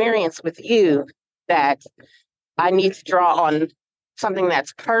experience with you that I need to draw on something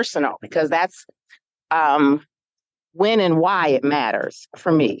that's personal, because that's when and why it matters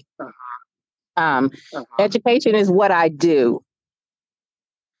for me. Education is what I do,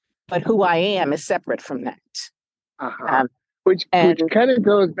 but who I am is separate from that. Which kind of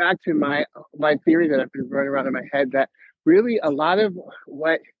goes back to my theory that I've been running around in my head, that really a lot of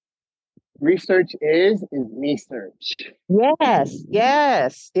what research is research.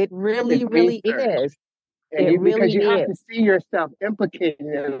 Yes, it really is. And because you have to see yourself implicated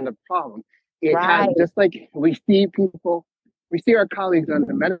in the problem. It has, just like we see our colleagues on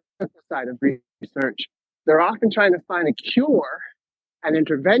the medical side of research, they're often trying to find a cure, an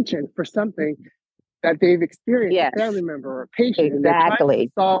intervention for something that they've experienced, a family member or a patient, and they're trying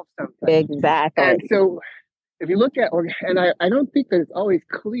to solve something. Exactly. And so if you look at, and I don't think that it's always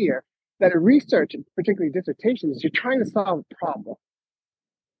clear that a research, particularly dissertation, is you're trying to solve a problem.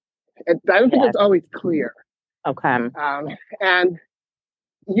 And I don't think it's always clear. Okay. And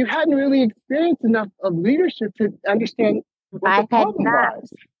you hadn't really experienced enough of leadership to understand what the problem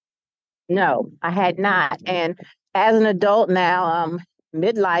was. No, I had not. And as an adult now,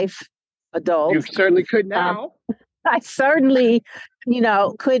 midlife adult, You certainly could um, now. I certainly,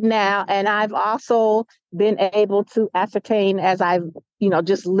 could now. And I've also been able to ascertain as I've,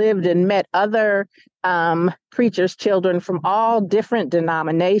 just lived and met other preachers' children from all different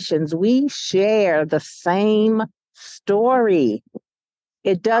denominations. We share the same story.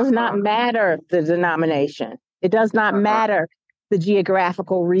 It does not matter the denomination. It does not matter the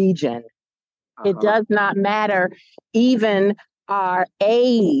geographical region. It does not matter even our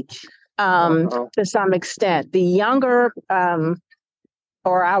age to some extent. The younger,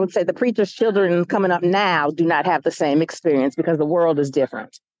 or I would say the preacher's children coming up now do not have the same experience because the world is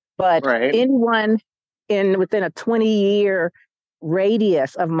different. But anyone within a 20-year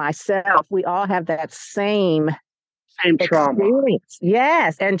radius of myself, we all have that same trauma. Experience.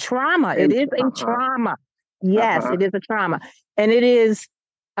 Yes, and trauma. It is a trauma. Yes, it is a trauma. And it is,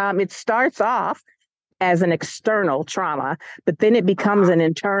 it starts off as an external trauma, but then it becomes an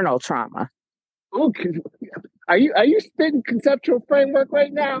internal trauma. Okay. Are you spitting conceptual framework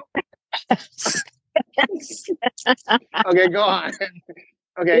right now? Okay, go on.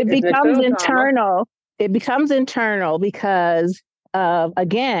 Okay. It becomes internal. It becomes internal because of,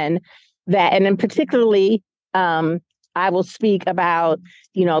 again, that, and then particularly I will speak about,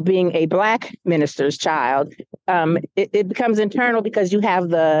 being a Black minister's child. It becomes internal because you have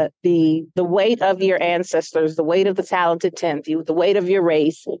the weight of your ancestors, the weight of the talented tenth, the weight of your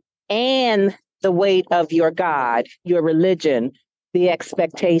race, and the weight of your God, your religion, the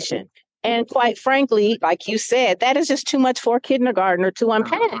expectation. And quite frankly, like you said, that is just too much for a kindergartner to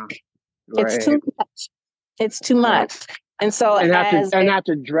unpack. It's too much. It's too much. And so have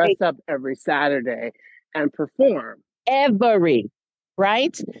to dress up every Saturday and perform.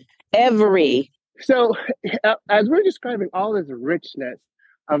 Right? So as we're describing all this richness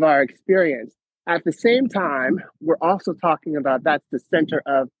of our experience, at the same time, we're also talking about that's the center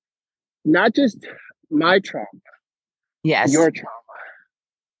of not just my trauma, your trauma.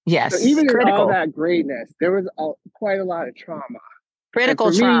 Yes. So even in all that greatness, there was quite a lot of trauma.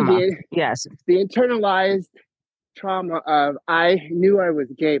 Critical trauma. The internalized trauma of I knew I was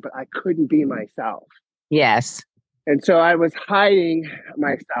gay, but I couldn't be myself. Yes. And so I was hiding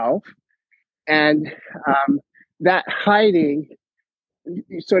myself, and that hiding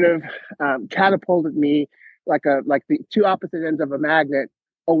sort of catapulted me like the two opposite ends of a magnet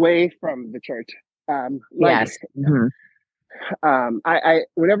away from the church. I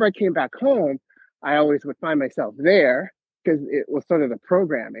whenever I came back home, I always would find myself there because it was sort of the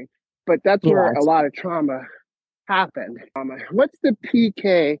programming. But that's where a lot of trauma happened. What's the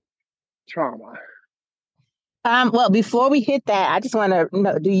PK trauma? Well, before we hit that, I just want to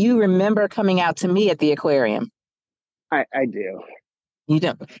know, do you remember coming out to me at the aquarium? I do. You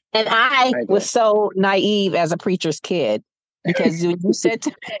do. And I was so naive as a preacher's kid because you said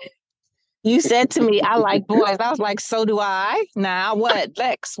to me, I like boys. I was like, so do I. Now what,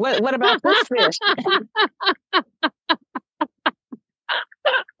 Lex? What about this fish?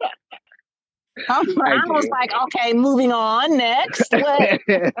 I was like, okay, moving on. Next.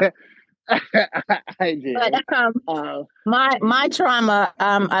 I do. But my trauma,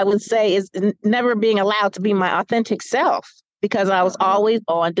 I would say, is never being allowed to be my authentic self because I was always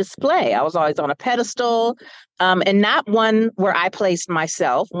on display. I was always on a pedestal, and not one where I placed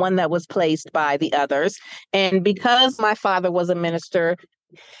myself, one that was placed by the others. And because my father was a minister,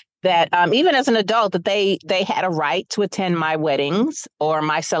 that even as an adult, that they had a right to attend my weddings or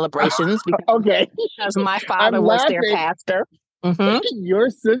my celebrations because my father was their pastor. Mm-hmm. Your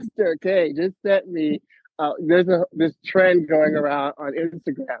sister, Kay, just sent me. There's this trend going around on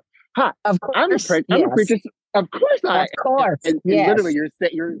Instagram. Of course, I'm a preacher. Of course, Of course, and literally,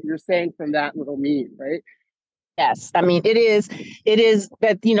 you're saying from that little meme, right? Yes, I mean it is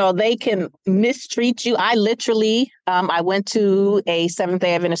that they can mistreat you. I literally I went to a Seventh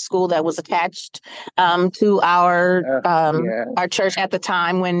Day Adventist school that was attached to our church at the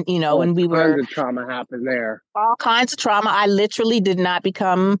time when when we were. All kinds of trauma happened there. All kinds of trauma. I literally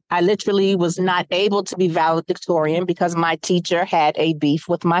was not able to be valedictorian because my teacher had a beef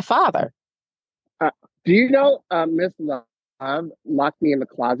with my father. Do you know Miss Love locked me in the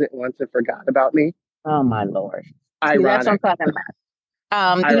closet once and forgot about me? Oh my Lord! Ironic. That's what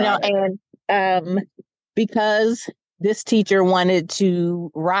I'm talking about. And because this teacher wanted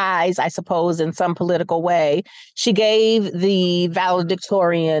to rise, I suppose, in some political way, she gave the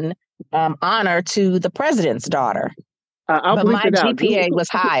valedictorian honor to the president's daughter. But my GPA was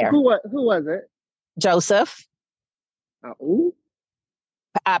higher. Who was it? Joseph.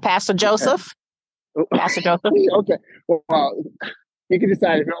 Pastor Joseph. Okay. Pastor Joseph. Okay. Well, you can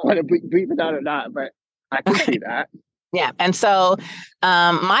decide if you don't want to bleep it out or not. But I can see that. Yeah. And so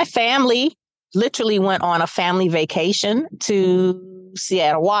my family literally went on a family vacation to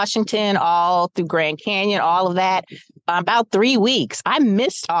Seattle, Washington, all through Grand Canyon, all of that. About 3 weeks. I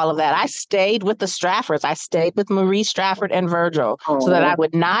missed all of that. I stayed with the Straffords. I stayed with Marie Strafford and Virgil so that I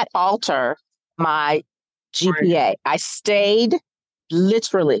would not alter my GPA. I stayed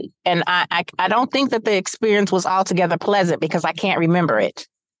literally. And I don't think that the experience was altogether pleasant because I can't remember it.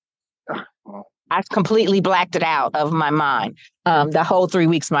 I completely blacked it out of my mind. The whole 3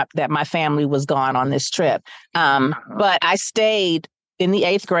 weeks that my family was gone on this trip. But I stayed in the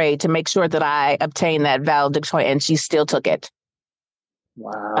 8th grade to make sure that I obtained that valedictorian, and she still took it.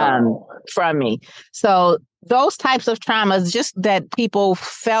 Wow. From me. So those types of traumas, just that people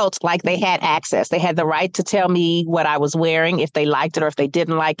felt like they had access. They had the right to tell me what I was wearing, if they liked it or if they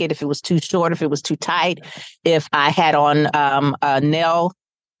didn't like it, if it was too short, if it was too tight, if I had on a nail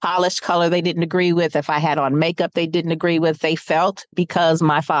polish color they didn't agree with, if I had on makeup they didn't agree with. They felt, because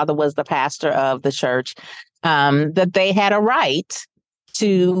my father was the pastor of the church, that they had a right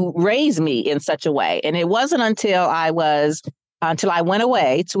to raise me in such a way. And it wasn't until I went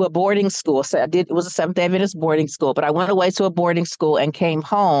away to a boarding school. So it was a Seventh Day Adventist boarding school, but I went away to a boarding school and came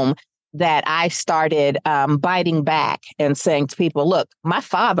home that I started biting back and saying to people, look, my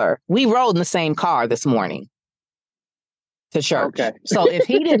father, we rode in the same car this morning to church. Okay. So if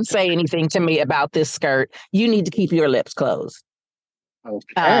he didn't say anything to me about this skirt, you need to keep your lips closed.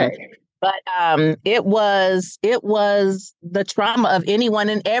 Okay. But it was the trauma of anyone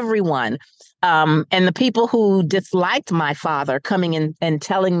and everyone. And the people who disliked my father coming in and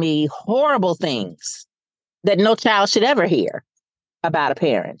telling me horrible things that no child should ever hear about a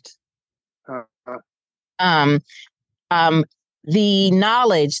parent. The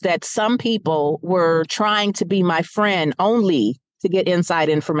knowledge that some people were trying to be my friend only to get inside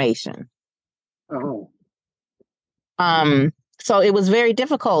information. So it was very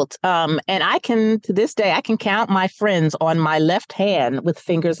difficult. And to this day, I can count my friends on my left hand with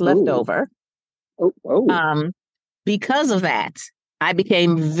fingers left over. Because of that, I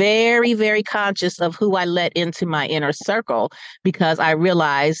became very, very conscious of who I let into my inner circle, because I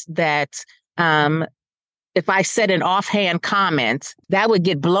realized that if I said an offhand comment, that would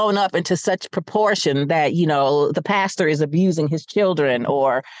get blown up into such proportion that, the pastor is abusing his children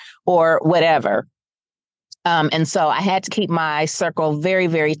or whatever. And so I had to keep my circle very,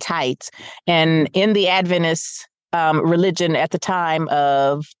 very tight. And in the Adventist religion at the time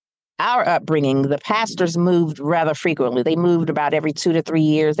of our upbringing, the pastors moved rather frequently. They moved about every 2 to 3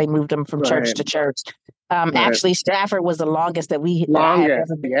 years. They moved them from church to church. Actually, Strafford was the longest that I had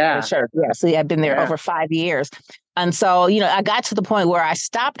ever been in church. Yeah, so he had been there over 5 years. And so, I got to the point where I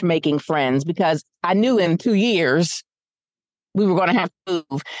stopped making friends because I knew in 2 years we were going to have to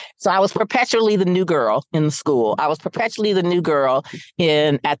move. So I was perpetually the new girl in the school. I was perpetually the new girl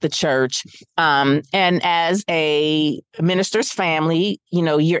at the church. And as a minister's family,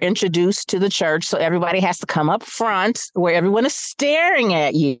 you're introduced to the church. So everybody has to come up front where everyone is staring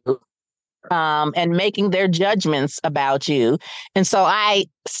at you and making their judgments about you. And so I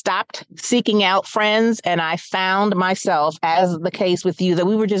stopped seeking out friends, and I found myself, as the case with you, that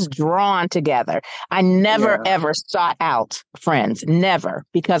we were just drawn together. I never, ever sought out friends, never,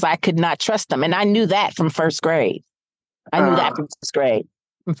 because I could not trust them. And I knew that from first grade. I knew that from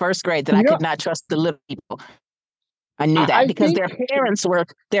first grade, that I could not trust the little people. I knew that because their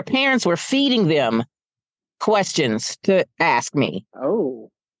parents were feeding them questions to ask me. Oh.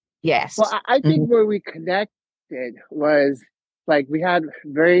 Yes. Well, I think where we connected was like we had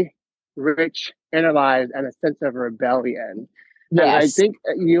very rich inner lives and a sense of rebellion. Yes. And I think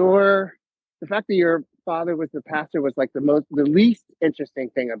the fact that your father was the pastor was like the least interesting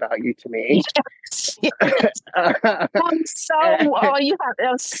thing about you to me. Yes. That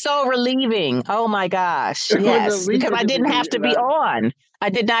was so relieving. Oh my gosh. Yes. Because I didn't have to be on. I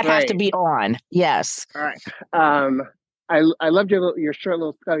did not have to be on. Yes. All right. I loved your short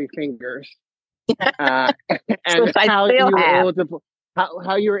little stubby fingers, and how you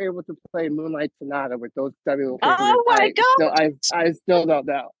were able to play Moonlight Sonata with those stubby little fingers. Oh my God! I still don't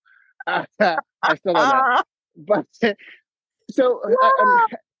know. I still don't know. But so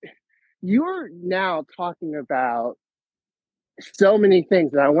you're now talking about so many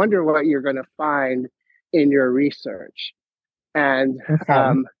things, and I wonder what you're going to find in your research. And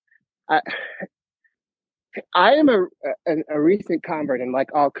I am a recent convert, and like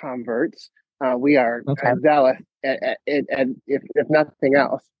all converts, we are zealous, and if nothing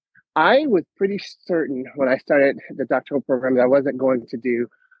else. I was pretty certain when I started the doctoral program that I wasn't going to do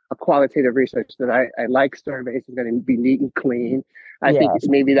a qualitative research that I like surveys. It's going to be neat and clean. I think Yes.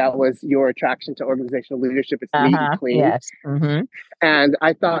 maybe that was your attraction to organizational leadership. It's neat and clean. Yes. Mm-hmm. And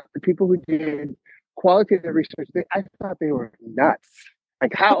I thought the people who did qualitative research, I thought they were nuts.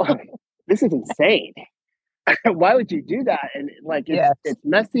 Like, how this is insane. Why would you do that? And like, Yes. it's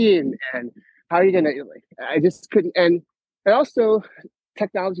messy, and how are you gonna? Like, I just couldn't. And also,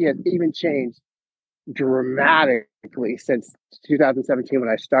 technology has even changed dramatically since 2017 when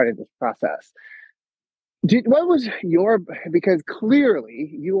I started this process. What was your? Because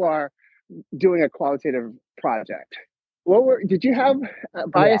clearly you are doing a qualitative project. Did you have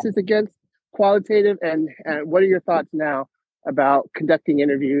biases against qualitative, and what are your thoughts now about conducting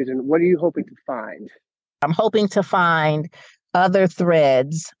interviews, and what are you hoping to find? I'm hoping to find other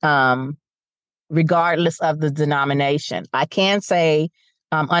threads, regardless of the denomination. I can say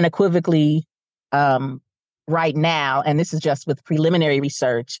unequivocally right now, and this is just with preliminary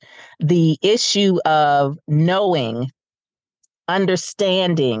research, the issue of knowing,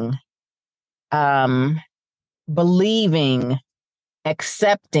 understanding, believing,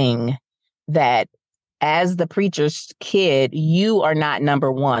 accepting that as the preacher's kid, you are not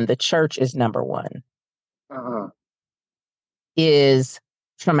number one, the church is number one, is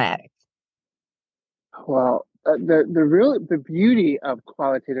traumatic. Well, the beauty of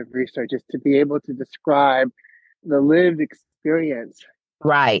qualitative research is to be able to describe the lived experience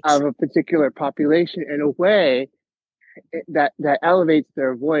Right. of a particular population in a way that elevates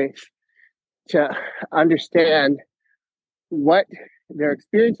their voice to understand what their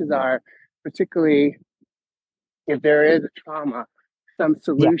experiences are, particularly if there is a trauma, some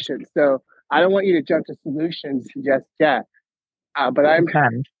solutions. So I don't want you to jump to solutions just yet, but I'm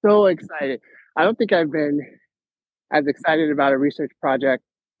so excited. I don't think I've been as excited about a research project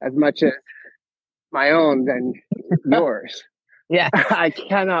as much as my own than yours. Yeah. I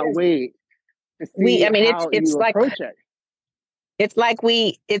cannot wait to see how you approach it. It's like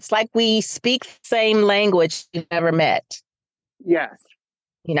we speak the same language we've never met. Yes.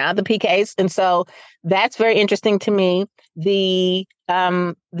 The PKs. And so that's very interesting to me. The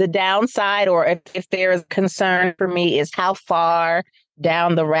downside, or if there is concern for me, is how far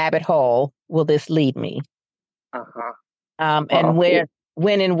down the rabbit hole will this lead me? And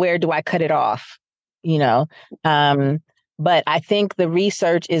when and where do I cut it off? But I think the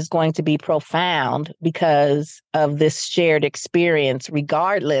research is going to be profound because of this shared experience,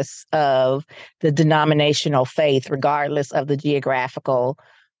 regardless of the denominational faith, regardless of the geographical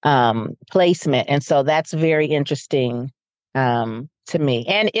placement. And so that's very interesting to me.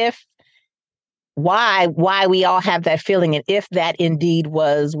 And why we all have that feeling, and if that indeed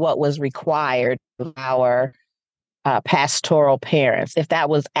was what was required of our pastoral parents, if that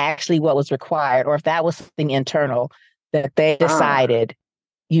was actually what was required, or if that was something internal that they decided,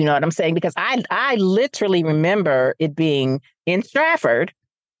 you know what I'm saying? Because I literally remember it being in Stratford.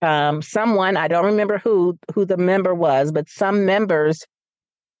 Someone, I don't remember who the member was, but some member's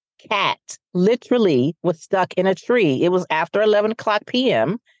cat literally was stuck in a tree. It was after 11 o'clock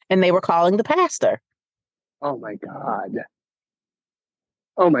p.m. and they were calling the pastor. Oh my God.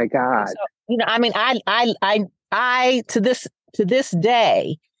 Oh my God. So, I to this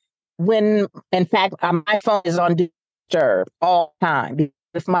day, when in fact my phone is on disturb all the time.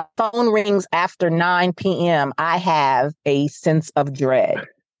 If my phone rings after 9 p.m., I have a sense of dread.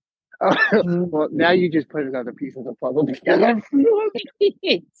 Well, now you just put another piece of the puzzle together.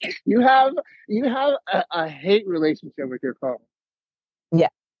 You have a hate relationship with your phone. Yeah.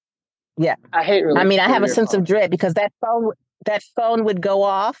 I hate relationship. I mean, I have a sense of dread because that phone would go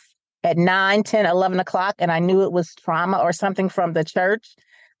off at 9, 10, 11 o'clock, and I knew it was trauma or something from the church.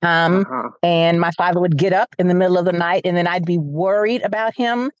 And my father would get up in the middle of the night, and then I'd be worried about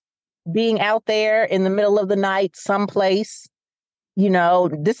him being out there in the middle of the night someplace.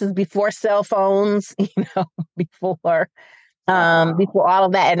 This is before cell phones, before all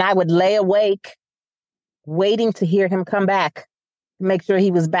of that. And I would lay awake waiting to hear him come back, make sure he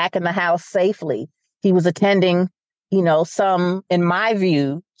was back in the house safely. He was attending, some, in my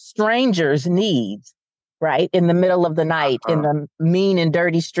view, strangers' needs, right? In the middle of the night, in the mean and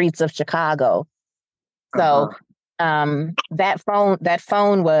dirty streets of Chicago. So that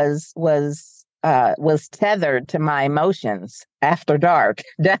phone was tethered to my emotions after dark.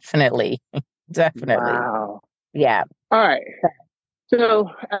 Definitely. Wow. Yeah. All right. So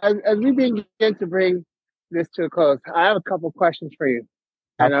as we begin to bring this to a close, I have a couple questions for you,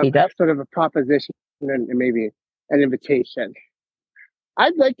 and sort of a proposition and maybe an invitation.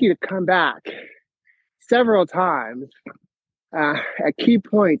 I'd like you to come back several times at key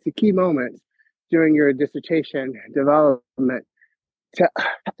points, at key moments during your dissertation development,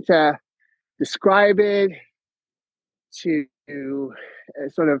 to describe it, to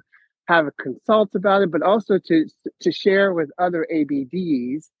sort of have a consult about it, but also to share with other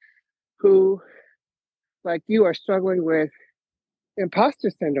ABDs who, like you, are struggling with imposter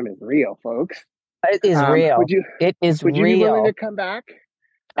syndrome. Is real, folks. It is real. It is would you real. be willing to come back through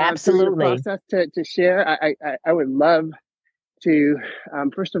your Absolutely. process to share? I would love to,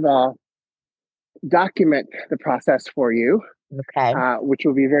 first of all, document the process for you, Okay. which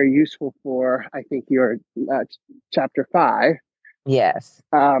will be very useful for, I think, your chapter 5. Yes.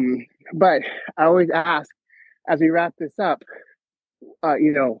 But I always ask, as we wrap this up,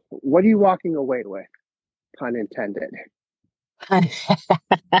 what are you walking away with? Pun intended.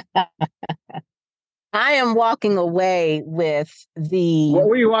 I am walking away with What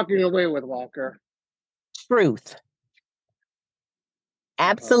were you walking away with, Walker? truth.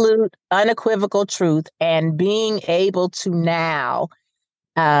 Absolute, unequivocal truth, and being able to now,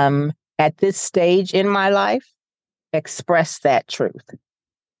 at this stage in my life, express that truth.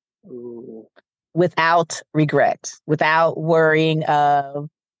 Ooh. Without regret, without worrying of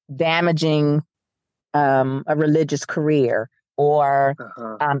damaging a religious career or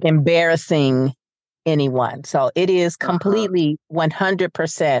embarrassing anyone. So it is completely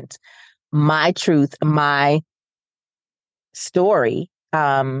 100% my truth, my story.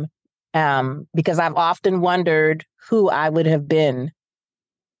 Because I've often wondered who I would have been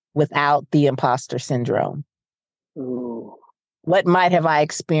without the imposter syndrome. Ooh. What might have I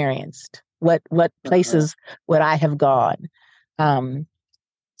experienced? What places would I have gone?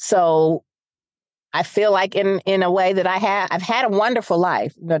 So I feel like in a way that I've had a wonderful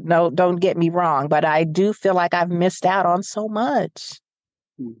life. No, don't get me wrong, but I do feel like I've missed out on so much.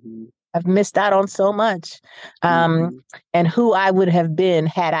 Mm-hmm. I've missed out on so much. And who I would have been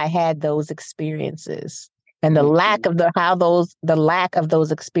had I had those experiences. And the lack of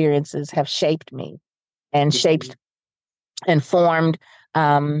those experiences have shaped me and shaped and formed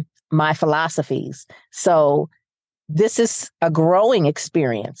my philosophies. So this is a growing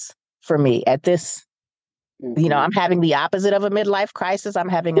experience for me at this. I'm having the opposite of a midlife crisis. I'm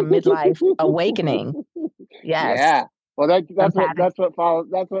having a midlife awakening. Yes. Yeah. Well, that's what follows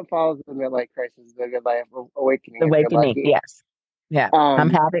the midlife crisis, the midlife awakening. Awakening. Yes. Yeah. I'm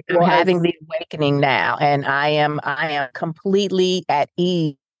having the awakening now, and I am completely at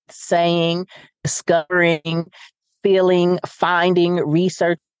ease, saying, discovering, feeling, finding,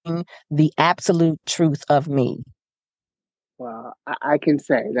 researching the absolute truth of me. Well, I can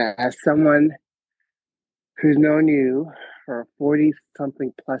say that as someone who's known you for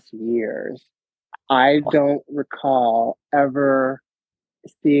 40-something plus years, I don't recall ever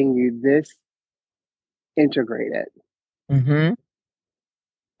seeing you this integrated. Mm-hmm.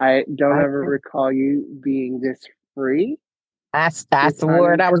 I don't ever recall you being this free. That's the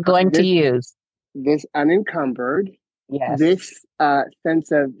word I was going to use. This unencumbered. Yes. This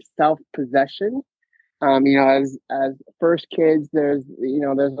sense of self-possession. As first kids, there's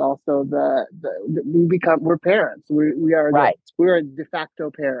also we're parents. We are right. We're de facto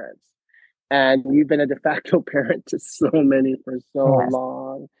parents, and you've been a de facto parent to so many for so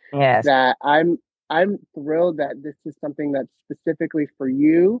long. Yes. That I'm thrilled that this is something that's specifically for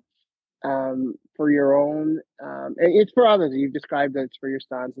you, for your own, and it's for others. You've described that it's for your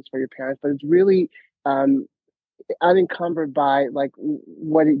sons, it's for your parents, but it's really unencumbered by like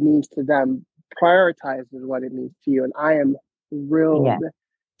what it means to them, prioritizes what it means to you. And I am thrilled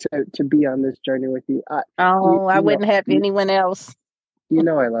to be on this journey with you. I wouldn't have anyone else. I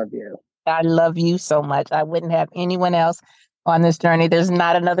love you. I love you so much. I wouldn't have anyone else on this journey. There's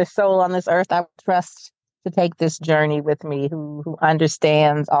not another soul on this earth I would trust to take this journey with me who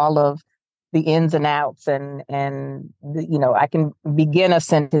understands all of the ins and outs and I can begin a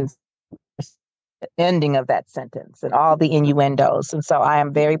sentence, the ending of that sentence and all the innuendos. And so I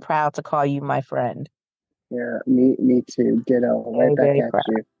am very proud to call you my friend. Yeah, me too. Ditto. Right back at proud.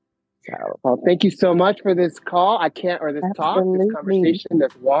 you. Well, thank you so much for this call. This talk, this conversation,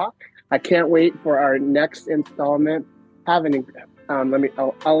 this walk. I can't wait for our next installment. I'll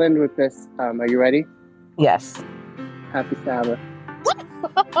end with this. Are you ready? Yes. Happy Sabbath.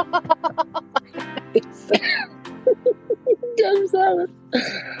 Happy Sabbath.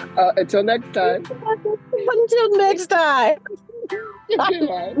 Until next time. Until next time.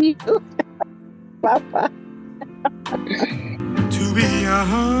 Bye-bye. To be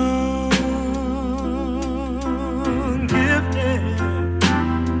ungifted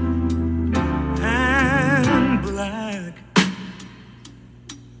and black,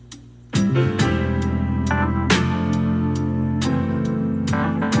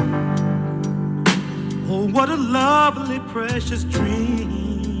 oh, what a lovely, precious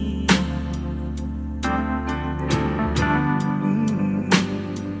dream.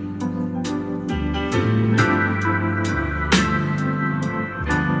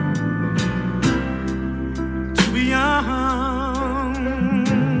 To be young,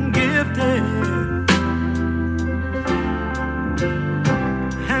 gifted,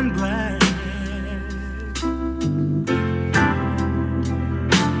 and black.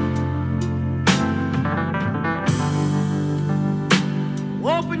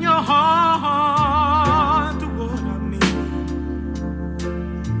 Open your heart to what I mean,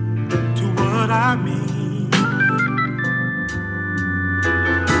 to what I mean.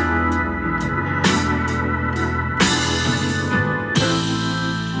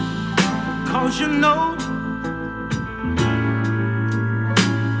 'Cause you know,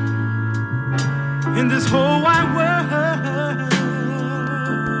 in this whole wide world,